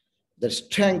their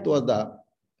strength was the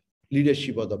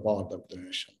leadership of the power of the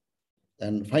nation.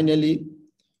 And finally,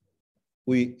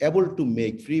 we able to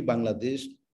make free Bangladesh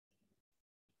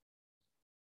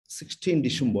 16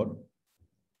 December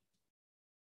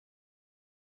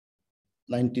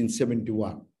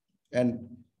 1971, and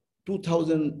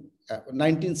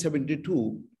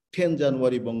 1972, 10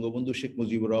 January, Bangabandhu Sheikh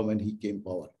Mujibur Rahman, he came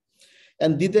power.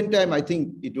 And then time, I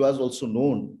think it was also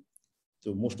known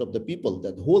to most of the people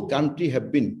that the whole country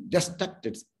have been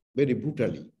destructed very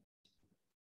brutally.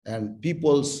 And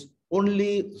people's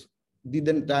only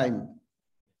then time,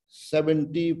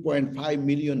 70.5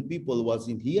 million people was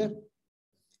in here.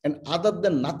 And other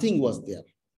than nothing was there.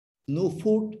 No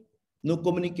food, no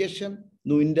communication,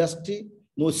 no industry,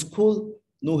 no school,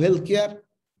 no healthcare,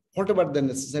 whatever the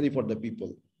necessary for the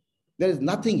people. There is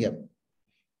nothing here.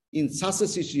 In such a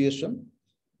situation,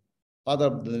 father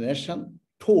of the nation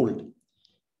told,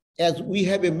 as we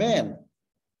have a man,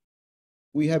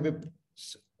 we have a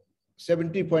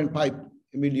 70.5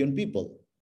 million people.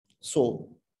 So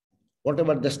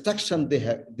whatever destruction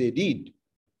they did,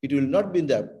 it will not be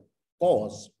the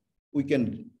cause. We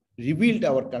can rebuild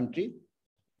our country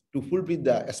to fulfill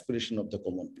the aspiration of the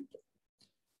common people.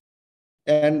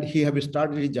 and he have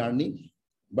started his journey.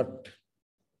 But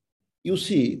you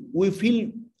see, we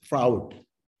feel proud.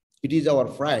 It is our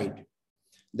pride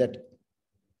that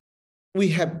we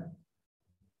have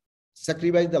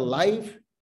sacrificed the life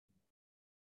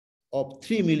of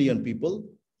 3 million people,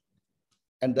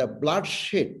 and the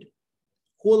bloodshed,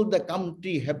 whole the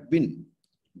country have been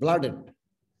blooded.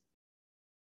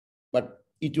 But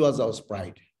it was our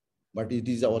pride. But it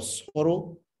is our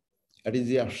sorrow, it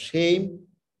is our shame,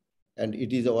 and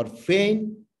it is our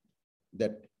pain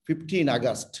that 15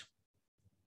 August,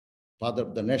 father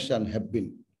of the nation have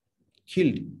been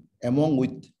killed among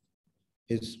with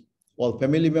his all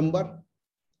family member,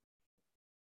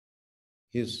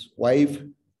 his wife,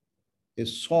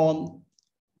 his son,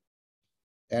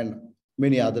 and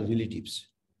many other relatives.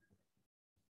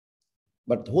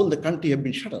 But the whole the country have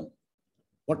been shut down.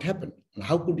 What happened? And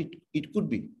how could it could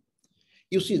be?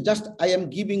 You see, just I am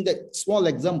giving the small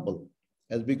example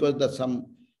as because that some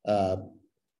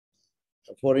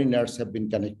foreigners have been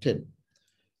connected.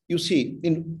 You see,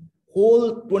 in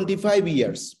whole 25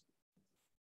 years,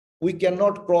 we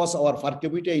cannot cross our per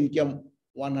capita income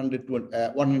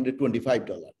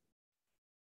 $125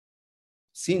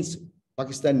 since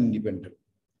Pakistan independent.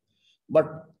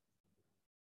 But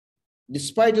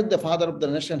despite it, the father of the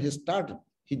nation has started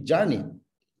his journey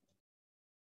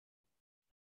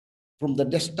from the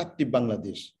destructive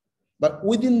Bangladesh. But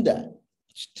within that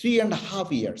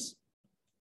 3.5 years,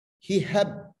 he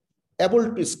had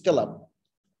able to scale up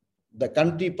the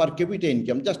country per capita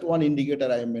income, just one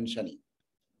indicator I am mentioning,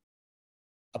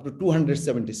 up to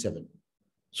 277.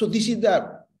 So this is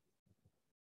the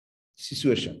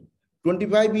situation.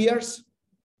 25 years,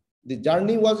 the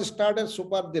journey was started, so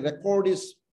far the record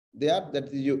is there,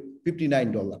 that is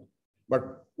 $59.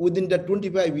 But within the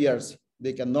 25 years,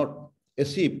 they cannot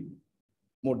achieve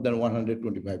more than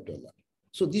 $125.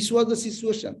 So this was the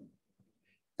situation.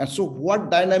 And so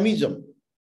what dynamism,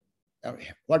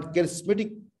 what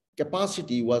charismatic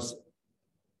capacity was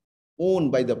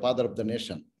owned by the father of the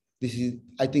nation? This is,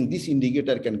 I think this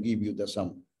indicator can give you the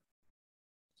some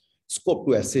scope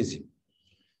to assess it.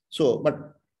 So,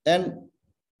 but, and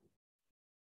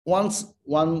once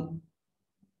one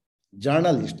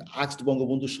journalist asked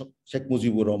Bangabandhu Sheikh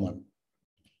Mujibur Rahman,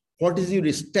 what is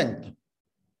your strength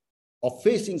of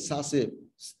facing such a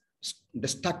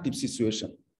destructive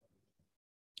situation?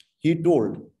 He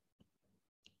told,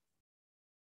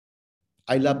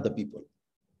 I love the people.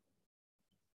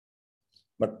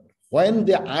 But when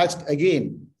they asked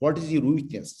again, what is your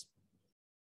weakness?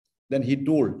 Then he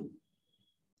told,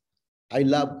 I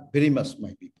love very much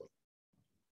my people.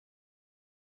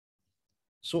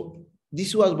 So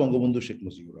this was Bangabandhu Sheikh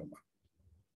Mujibur Rahman.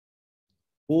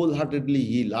 Wholeheartedly,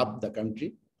 he loved the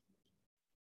country.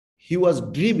 He was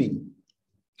dreaming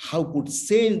how could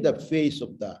change the face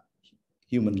of the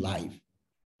human life.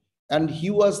 And he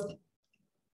was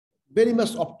very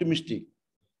much optimistic.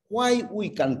 Why we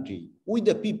country, we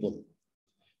the people?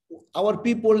 Our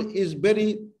people is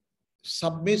very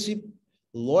submissive,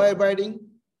 law-abiding,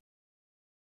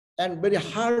 and very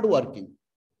hardworking.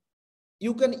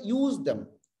 You can use them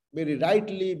very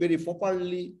rightly, very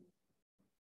properly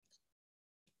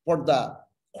for the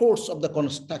course of the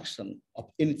construction of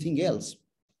anything else.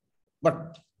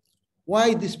 But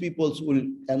why these peoples will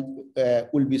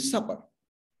be suffer?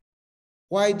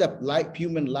 Why the life,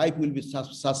 human life will be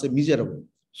such a miserable?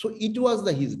 So it was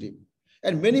the his dream.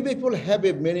 And many people have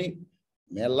a many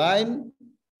malign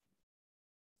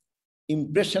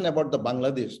impression about the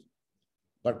Bangladesh.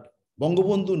 But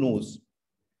Bangabandhu knows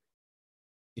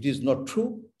it is not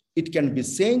true. It can be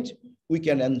changed. We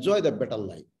can enjoy the better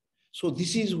life. So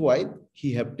this is why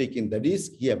he have taken the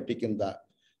risk. He have taken the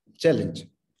challenge.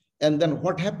 And then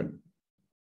what happened?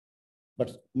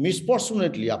 But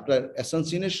misfortunately, after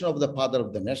assassination of the father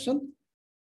of the nation,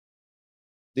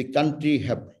 the country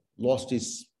have lost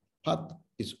its path,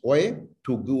 its way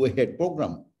to go ahead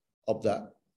program of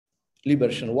the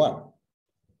liberation war.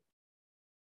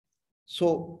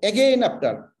 So again,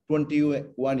 after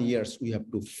 21 years, we have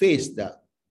to face the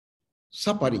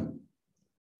suffering.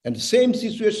 And same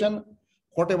situation,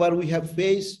 whatever we have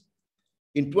faced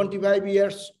in 25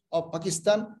 years of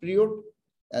Pakistan period,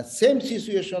 and same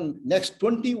situation next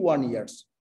 21 years,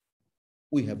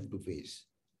 we have to face.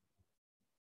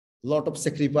 A lot of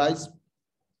sacrifice,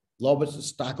 lot of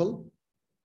struggle,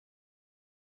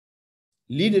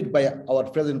 led by our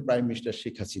present Prime Minister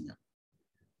Sheikh Hasina.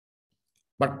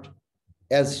 But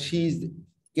as she is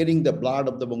carrying the blood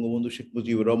of the Bangabandhu Sheikh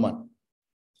Mujibur Rahman,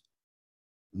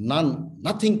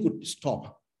 nothing could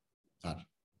stop her.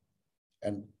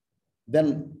 And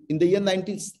then in the year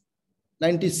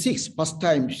 1996, first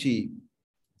time she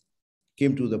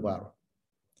came to the power.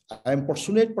 I am a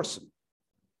passionate person.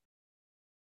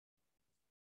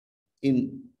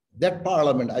 In that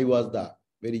parliament, I was the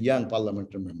very young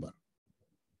parliamentary member.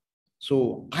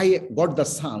 So I got the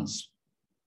chance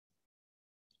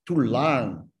to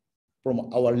learn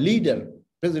from our leader,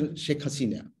 President Sheikh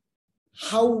Hasina,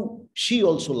 how she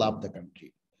also loved the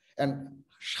country and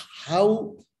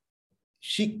how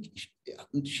she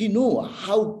knew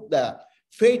how the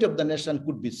fate of the nation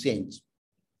could be changed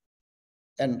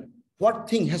and what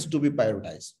thing has to be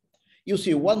prioritized. You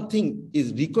see, one thing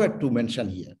is required to mention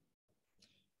here.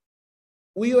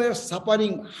 We were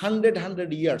suffering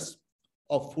 100 years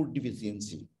of food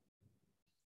deficiency.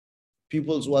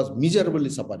 People was miserably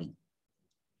suffering.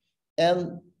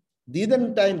 And the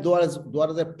other time there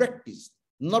was a practice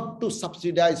not to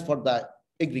subsidize for the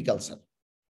agriculture.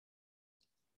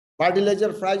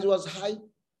 Fertilizer price was high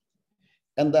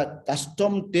and the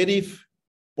custom tariff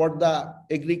for the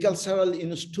agricultural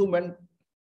instrument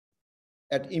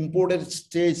at imported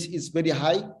stage is very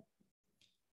high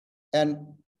and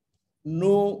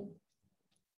no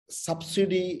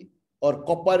subsidy or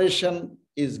cooperation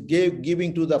is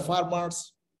giving to the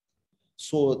farmers.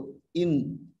 So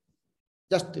in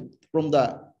just from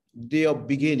the day of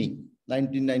beginning,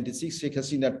 1996, Sheikh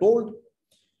Hasina told,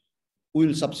 we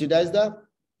will subsidize the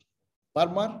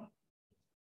farmer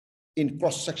in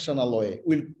cross-sectional way.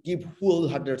 We'll give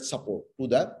wholehearted support to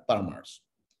the farmers,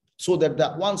 so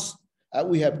that once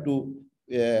we have to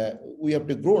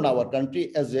grow our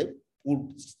country as a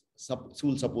food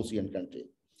self-sufficient country.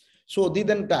 So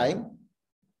then time,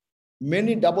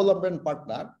 many development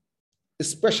partners,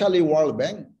 especially World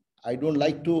Bank, I don't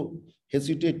like to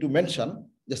hesitate to mention,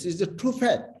 this is the true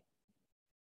fact.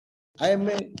 I am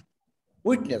a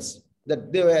witness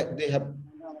that they have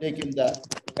taken the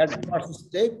adverse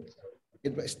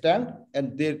stand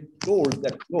and they told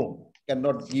that no,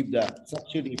 cannot give the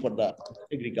subsidy for the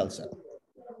agriculture.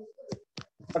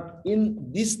 But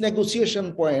in this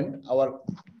negotiation point, our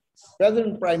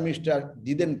President Prime Minister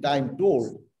didn't time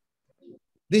told,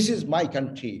 this is my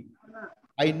country.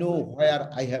 I know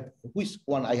which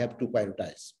one I have to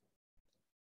prioritize.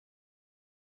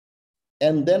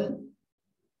 And then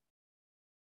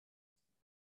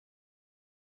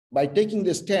by taking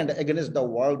the stand against the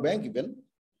World Bank even,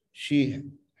 she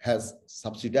has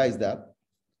subsidized that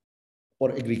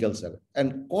for agriculture.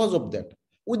 And cause of that,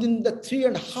 within the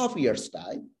 3.5 years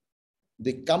time,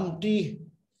 the country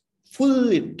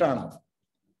fully turned off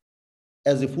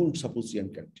as a food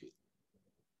sufficient country.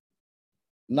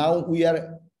 Now we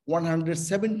are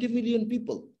 170 million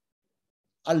people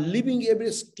are living in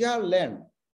a scarce land.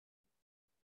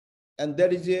 And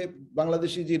there is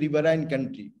Bangladesh is a riverine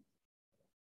country.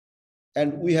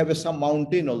 And we have some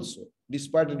mountain also,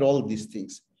 despite all these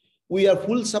things. We are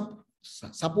full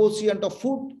sufficient of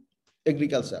food,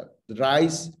 agriculture,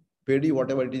 rice, paddy,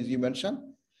 whatever it is you mentioned.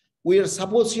 We are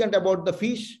sufficient about the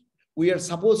fish. We are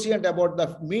sufficient about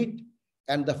the meat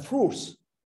and the fruits.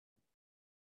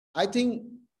 I think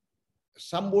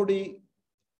somebody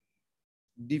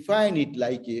define it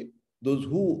like those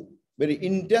who very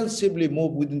intensively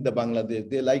move within the Bangladesh.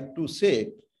 They like to say,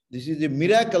 this is a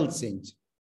miracle change.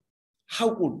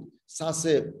 How could such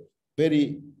a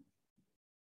very,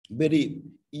 very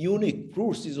unique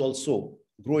fruits is also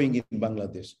growing in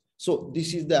Bangladesh? So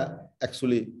this is the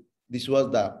this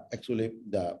was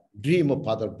the dream of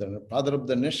father of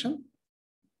the nation.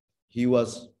 He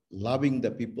was loving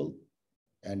the people,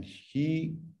 and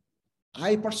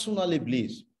I personally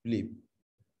believe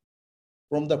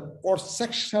from the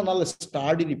cross-sectional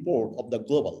study report of the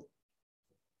global,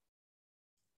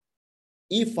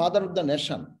 if father of the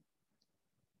nation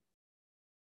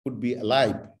could be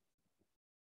alive,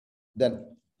 then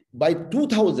by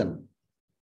 2000,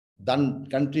 the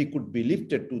country could be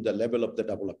lifted to the level of the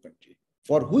developed country,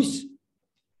 for which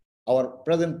our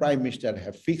present Prime Minister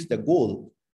have fixed the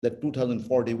goal that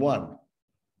 2041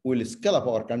 will scale up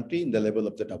our country in the level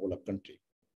of the developed country.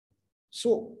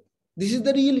 So this is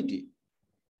the reality.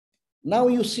 Now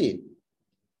you see,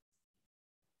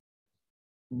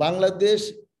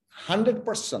 Bangladesh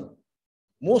 100%,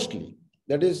 mostly,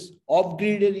 that is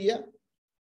off-grid area,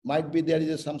 might be there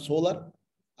is some solar,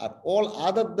 or all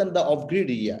other than the off-grid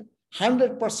area,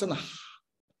 100%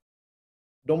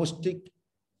 domestic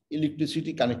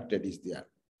electricity connected is there.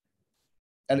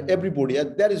 And everybody,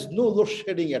 there is no load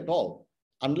shedding at all,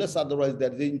 unless otherwise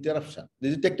there is an interruption.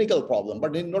 There is a technical problem,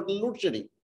 but it's not load shedding.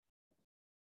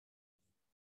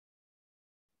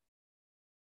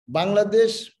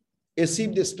 Bangladesh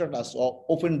achieved the status of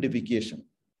open defecation.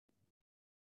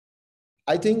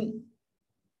 I think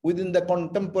within the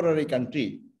contemporary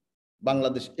country,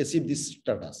 Bangladesh achieved this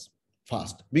status.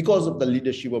 fast because of the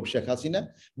leadership of Sheikh Hasina,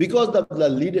 because of the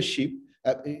leadership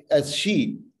as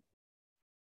she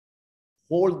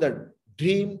hold the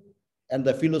dream and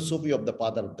the philosophy of the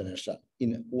father of the nation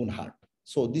in own heart.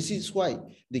 So this is why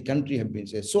the country have been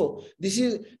said. So this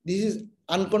is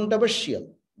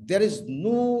uncontroversial. There is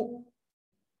no,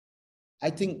 I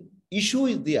think, issue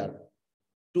is there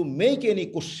to make any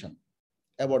question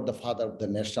about the father of the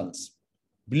nations,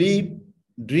 belief,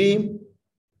 dream,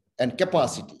 and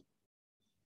capacity.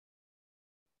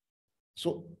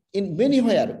 So in many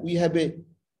where we have a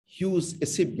huge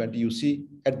achievement, you see,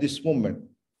 at this moment.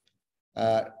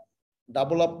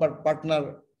 Development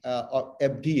partner of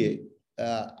FDA,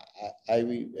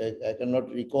 I cannot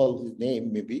recall his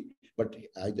name maybe, but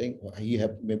I think he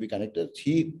have maybe connected.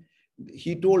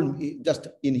 He told me just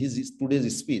in his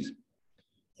today's speech,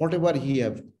 whatever he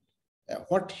have,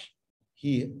 what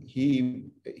he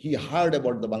heard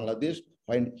about the Bangladesh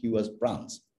when he was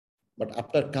France, but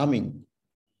after coming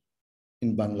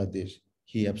in Bangladesh,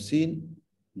 he have seen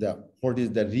what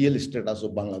is the real status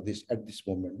of Bangladesh at this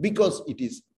moment, because it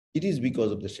is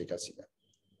because of the Sheikh Hasina.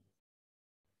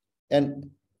 And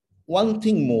one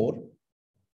thing more,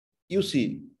 you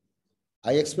see,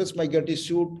 I express my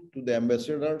gratitude to the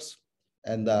ambassadors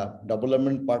and the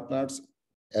development partners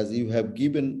as you have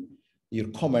given your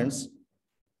comments.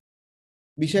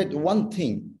 Besides, one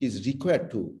thing is required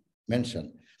to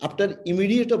mention. After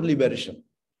immediate of liberation,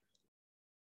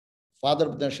 Father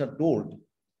of the Nation told,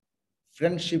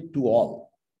 friendship to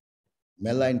all,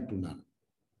 malign to none.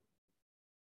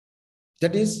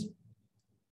 That is,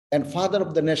 and Father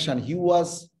of the Nation, he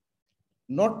was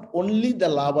not only the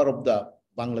lover of the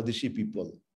Bangladeshi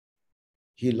people,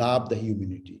 he loved the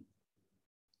humanity.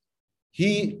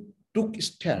 He took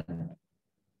stand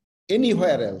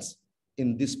anywhere else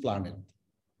in this planet,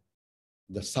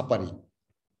 the suffering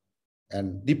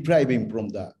and depriving from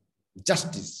the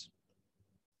justice.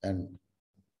 And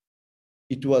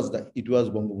it was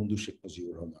Bangabandhu Sheikh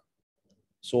Mujibur Rahman.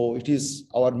 So it is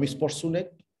our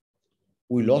misfortunate.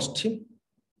 We lost him.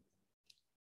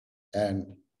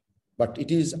 But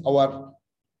it is our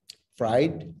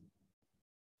pride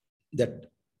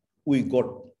that we got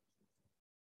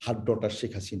her daughter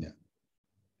Sheikh Hasina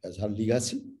as her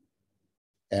legacy,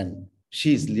 and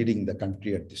she is leading the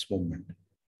country at this moment.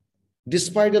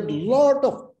 Despite a lot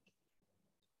of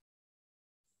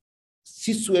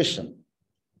situation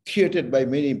created by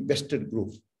many vested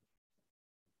groups,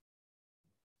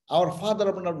 our father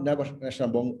of the national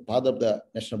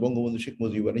Bangabandhu Sheikh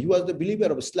Mujibur, he was the believer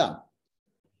of Islam.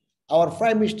 Our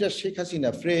Prime Minister Sheikh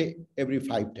Hasina pray every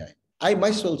 5 times. I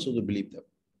myself also believe them.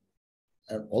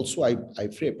 And also I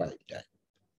pray 5 times.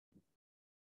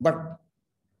 But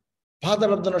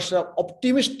Father of the nation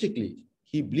optimistically,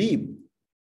 he believed,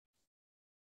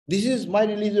 this is my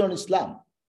religion, Islam.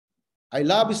 I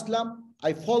love Islam.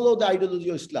 I follow the ideology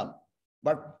of Islam.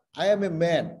 But I am a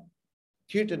man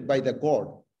created by the God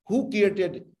who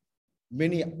created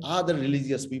many other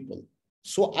religious people.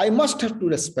 So I must have to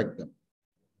respect them.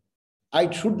 I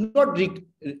should not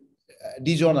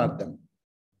dishonor them.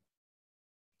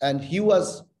 And he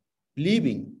was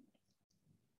leaving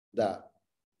the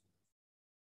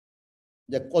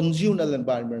conjugal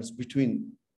environments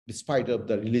between, despite of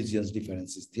the religious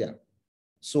differences there.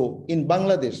 So in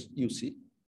Bangladesh, you see,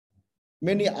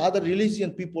 many other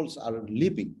religion peoples are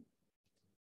living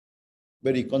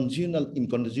very conjugal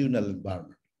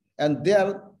environment. And they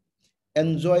are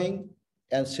enjoying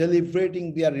and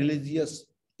celebrating their religious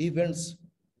events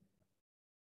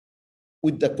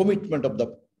with the commitment of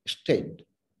the state,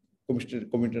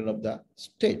 commitment of the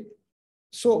state.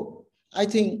 So I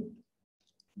think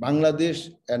Bangladesh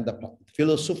and the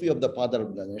philosophy of the father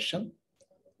of the nation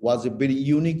was a very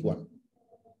unique one.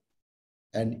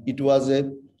 And it was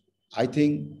I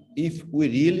think if we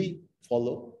really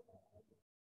follow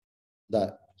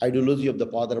the ideology of the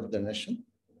father of the nation,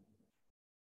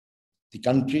 the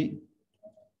country,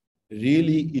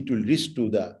 really it will reach to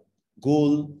the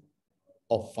goal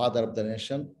of father of the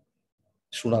nation,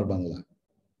 Sonar Bangla.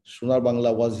 Sonar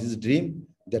Bangla was his dream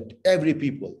that every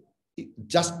people,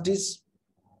 justice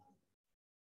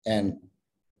and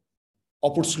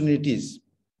opportunities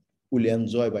will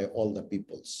enjoy by all the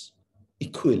peoples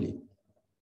equally.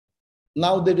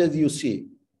 Now that as you see,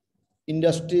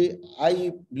 industry,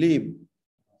 I believe,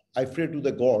 I pray to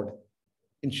the God,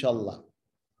 inshallah.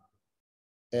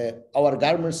 Our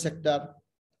garment sector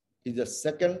is the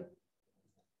second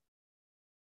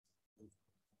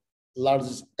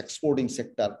largest exporting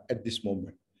sector at this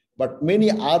moment, but many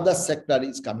other sector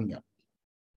is coming up.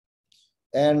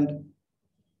 And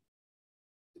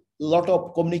a lot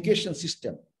of communication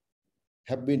system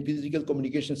have been physical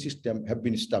communication system have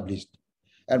been established.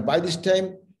 And by this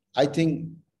time, I think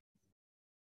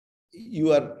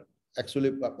you are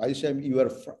actually, by this time you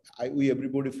are, we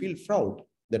everybody feel proud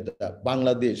that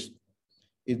Bangladesh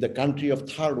is the country of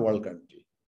third world country,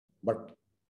 but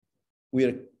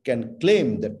we can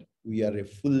claim that we are a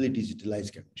fully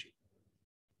digitalized country.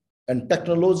 And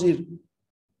technology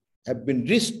have been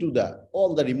reached to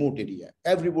all the remote area.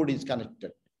 Everybody is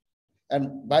connected.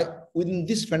 And within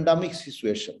this pandemic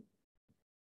situation,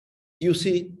 you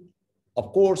see,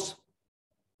 of course,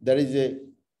 there is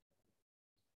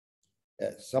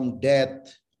some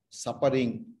death,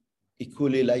 suffering,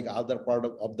 equally like other part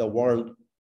of the world,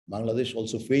 Bangladesh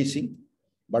also facing.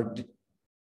 But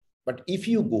if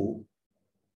you go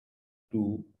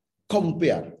to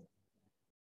compare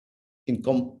in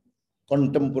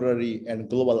contemporary and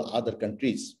global other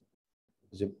countries,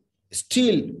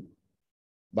 still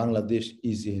Bangladesh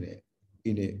is in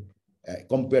a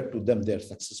compared to them, their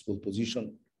successful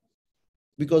position.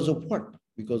 Because of what?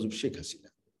 Because of Sheikh Hasina.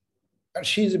 And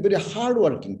she is a very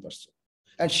hardworking person.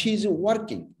 And she is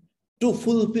working to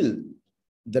fulfill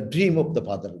the dream of the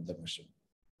father of the nation.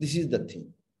 This is the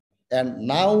thing. And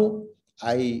now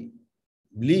I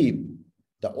believe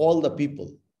that all the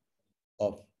people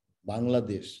of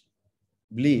Bangladesh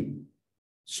believe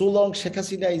so long Sheikh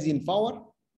Hasina is in power,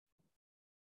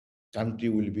 country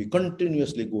will be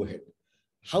continuously go ahead.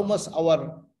 How much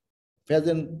our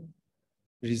present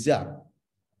reserve?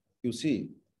 You see,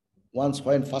 once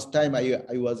when first time I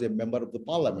was a member of the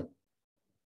parliament,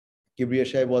 Kibriya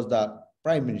Shah was the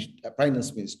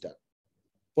finance minister.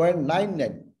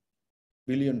 $0.99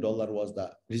 billion was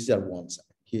the reserve once.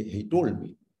 He told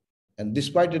me. And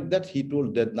despite that, he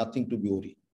told that nothing to be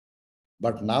worried.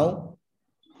 But now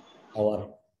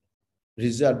our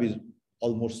reserve is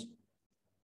almost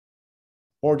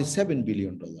 $47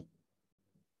 billion.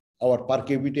 Our per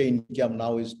capita income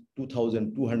now is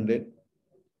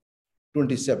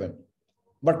 2,227.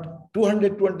 But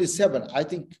 227, I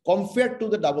think, compared to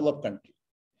the developed country,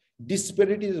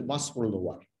 disparity is much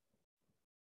lower.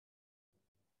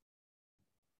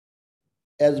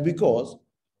 As because,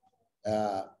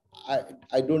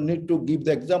 I don't need to give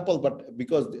the example, but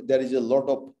because there is a lot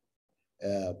of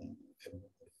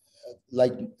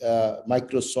like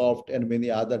Microsoft and many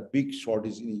other big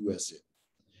shortages in the USA.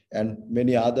 And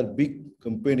many other big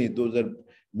companies, those are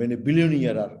many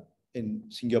billionaires are in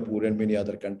Singapore and many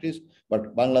other countries,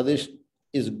 but Bangladesh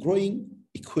is growing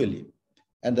equally.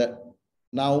 And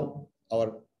now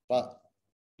our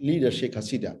leader, Sheikh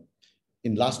Hasina,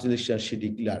 in last election, she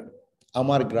declared,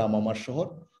 Amar Gram, Amar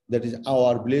Shohor, that is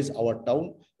our village, our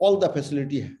town, all the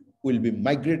facility will be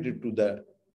migrated to the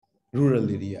rural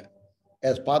area.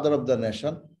 As father of the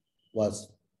nation was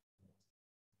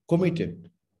committed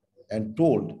and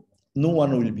told, no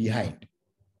one will be behind.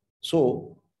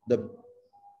 So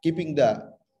keeping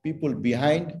the people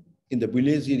behind in the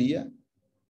village area,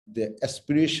 the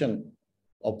aspiration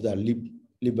of the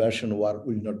liberation war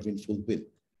will not be fulfilled.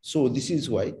 So this is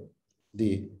why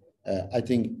I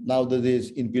think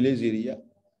nowadays in village area,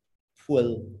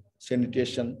 fuel,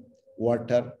 sanitation,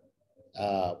 water,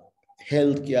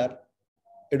 healthcare,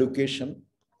 education,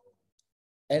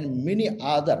 and many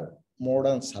other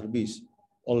modern service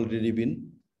already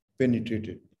been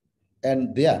penetrated.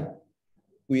 And there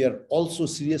we are also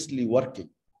seriously working.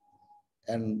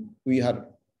 And we are,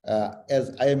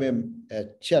 as I am a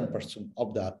chairperson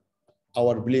of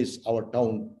our village, our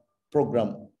town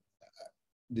program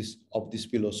of this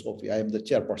philosophy, I am the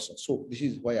chairperson. So this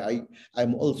is why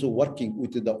I'm also working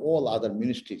with all other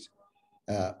ministries.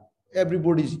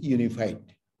 Everybody is unified.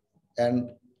 And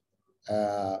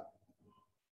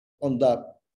on the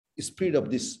spirit of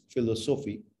this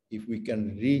philosophy, if we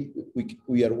can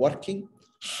we are working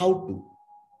how to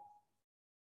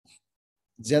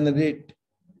generate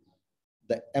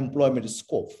the employment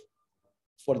scope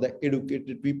for the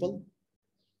educated people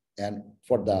and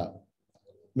for the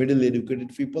middle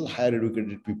educated people, higher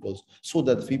educated people, so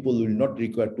that people will not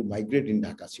require to migrate in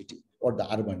Dhaka city or the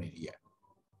urban area.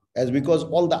 As because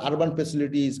all the urban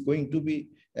facility is going to be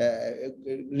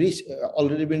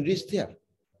already been reached there.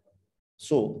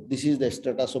 So this is the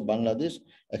status of Bangladesh.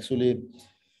 Actually,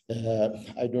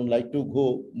 I don't like to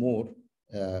go more.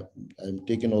 I'm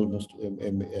taking almost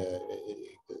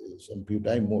some few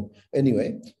time more.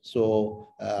 Anyway, so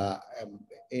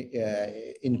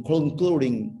in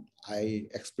concluding, I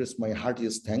express my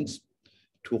heartiest thanks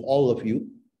to all of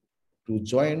you to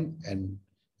join and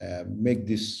make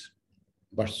this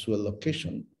virtual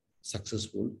occasion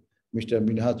successful. Mr.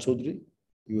 Minhaj Chaudhry,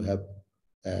 you have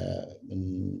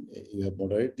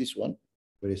moderated this one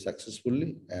very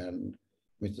successfully, and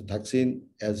Mr. Taqsem,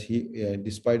 as he,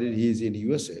 despite it, he is in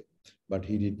USA, but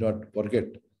he did not forget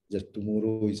that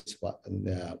tomorrow is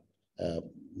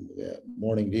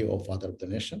morning day of Father of the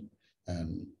Nation.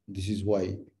 And this is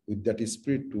why, with that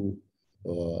spirit, to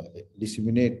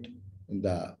disseminate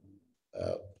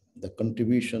the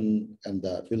contribution and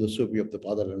the philosophy of the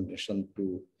Father of the Nation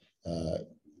to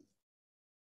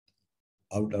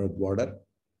outer border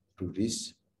to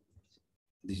reach.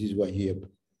 This is why he have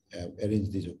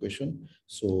arranged this occasion.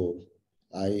 So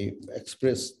I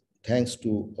express thanks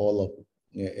to all of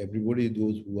everybody,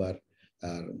 those who are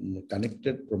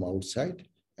connected from outside,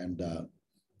 and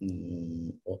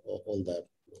all the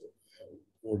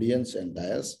audience and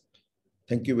dais.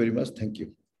 Thank you very much. Thank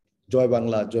you. Joy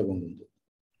Bangla, Joy Bangabandhu.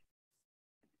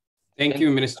 Thank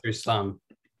you, Minister Islam.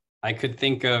 I could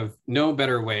think of no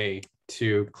better way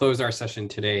to close our session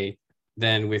today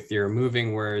than with your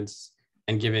moving words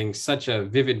and giving such a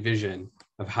vivid vision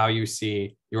of how you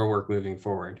see your work moving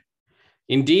forward.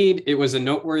 Indeed, it was a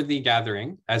noteworthy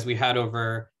gathering, as we had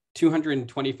over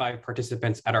 225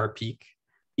 participants at our peak.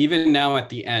 Even now at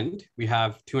the end, we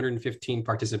have 215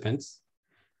 participants.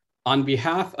 On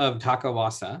behalf of Dhaka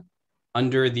WASA,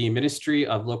 under the Ministry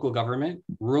of Local Government,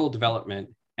 Rural Development,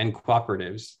 and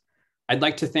Cooperatives, I'd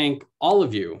like to thank all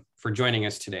of you for joining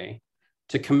us today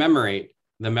to commemorate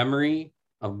the memory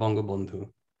of Bangabandhu.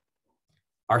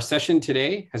 Our session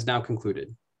today has now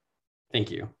concluded.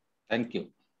 Thank you. Thank you.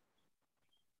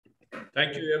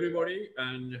 Thank you, everybody.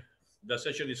 And the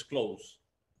session is closed.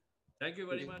 Thank you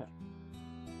very much.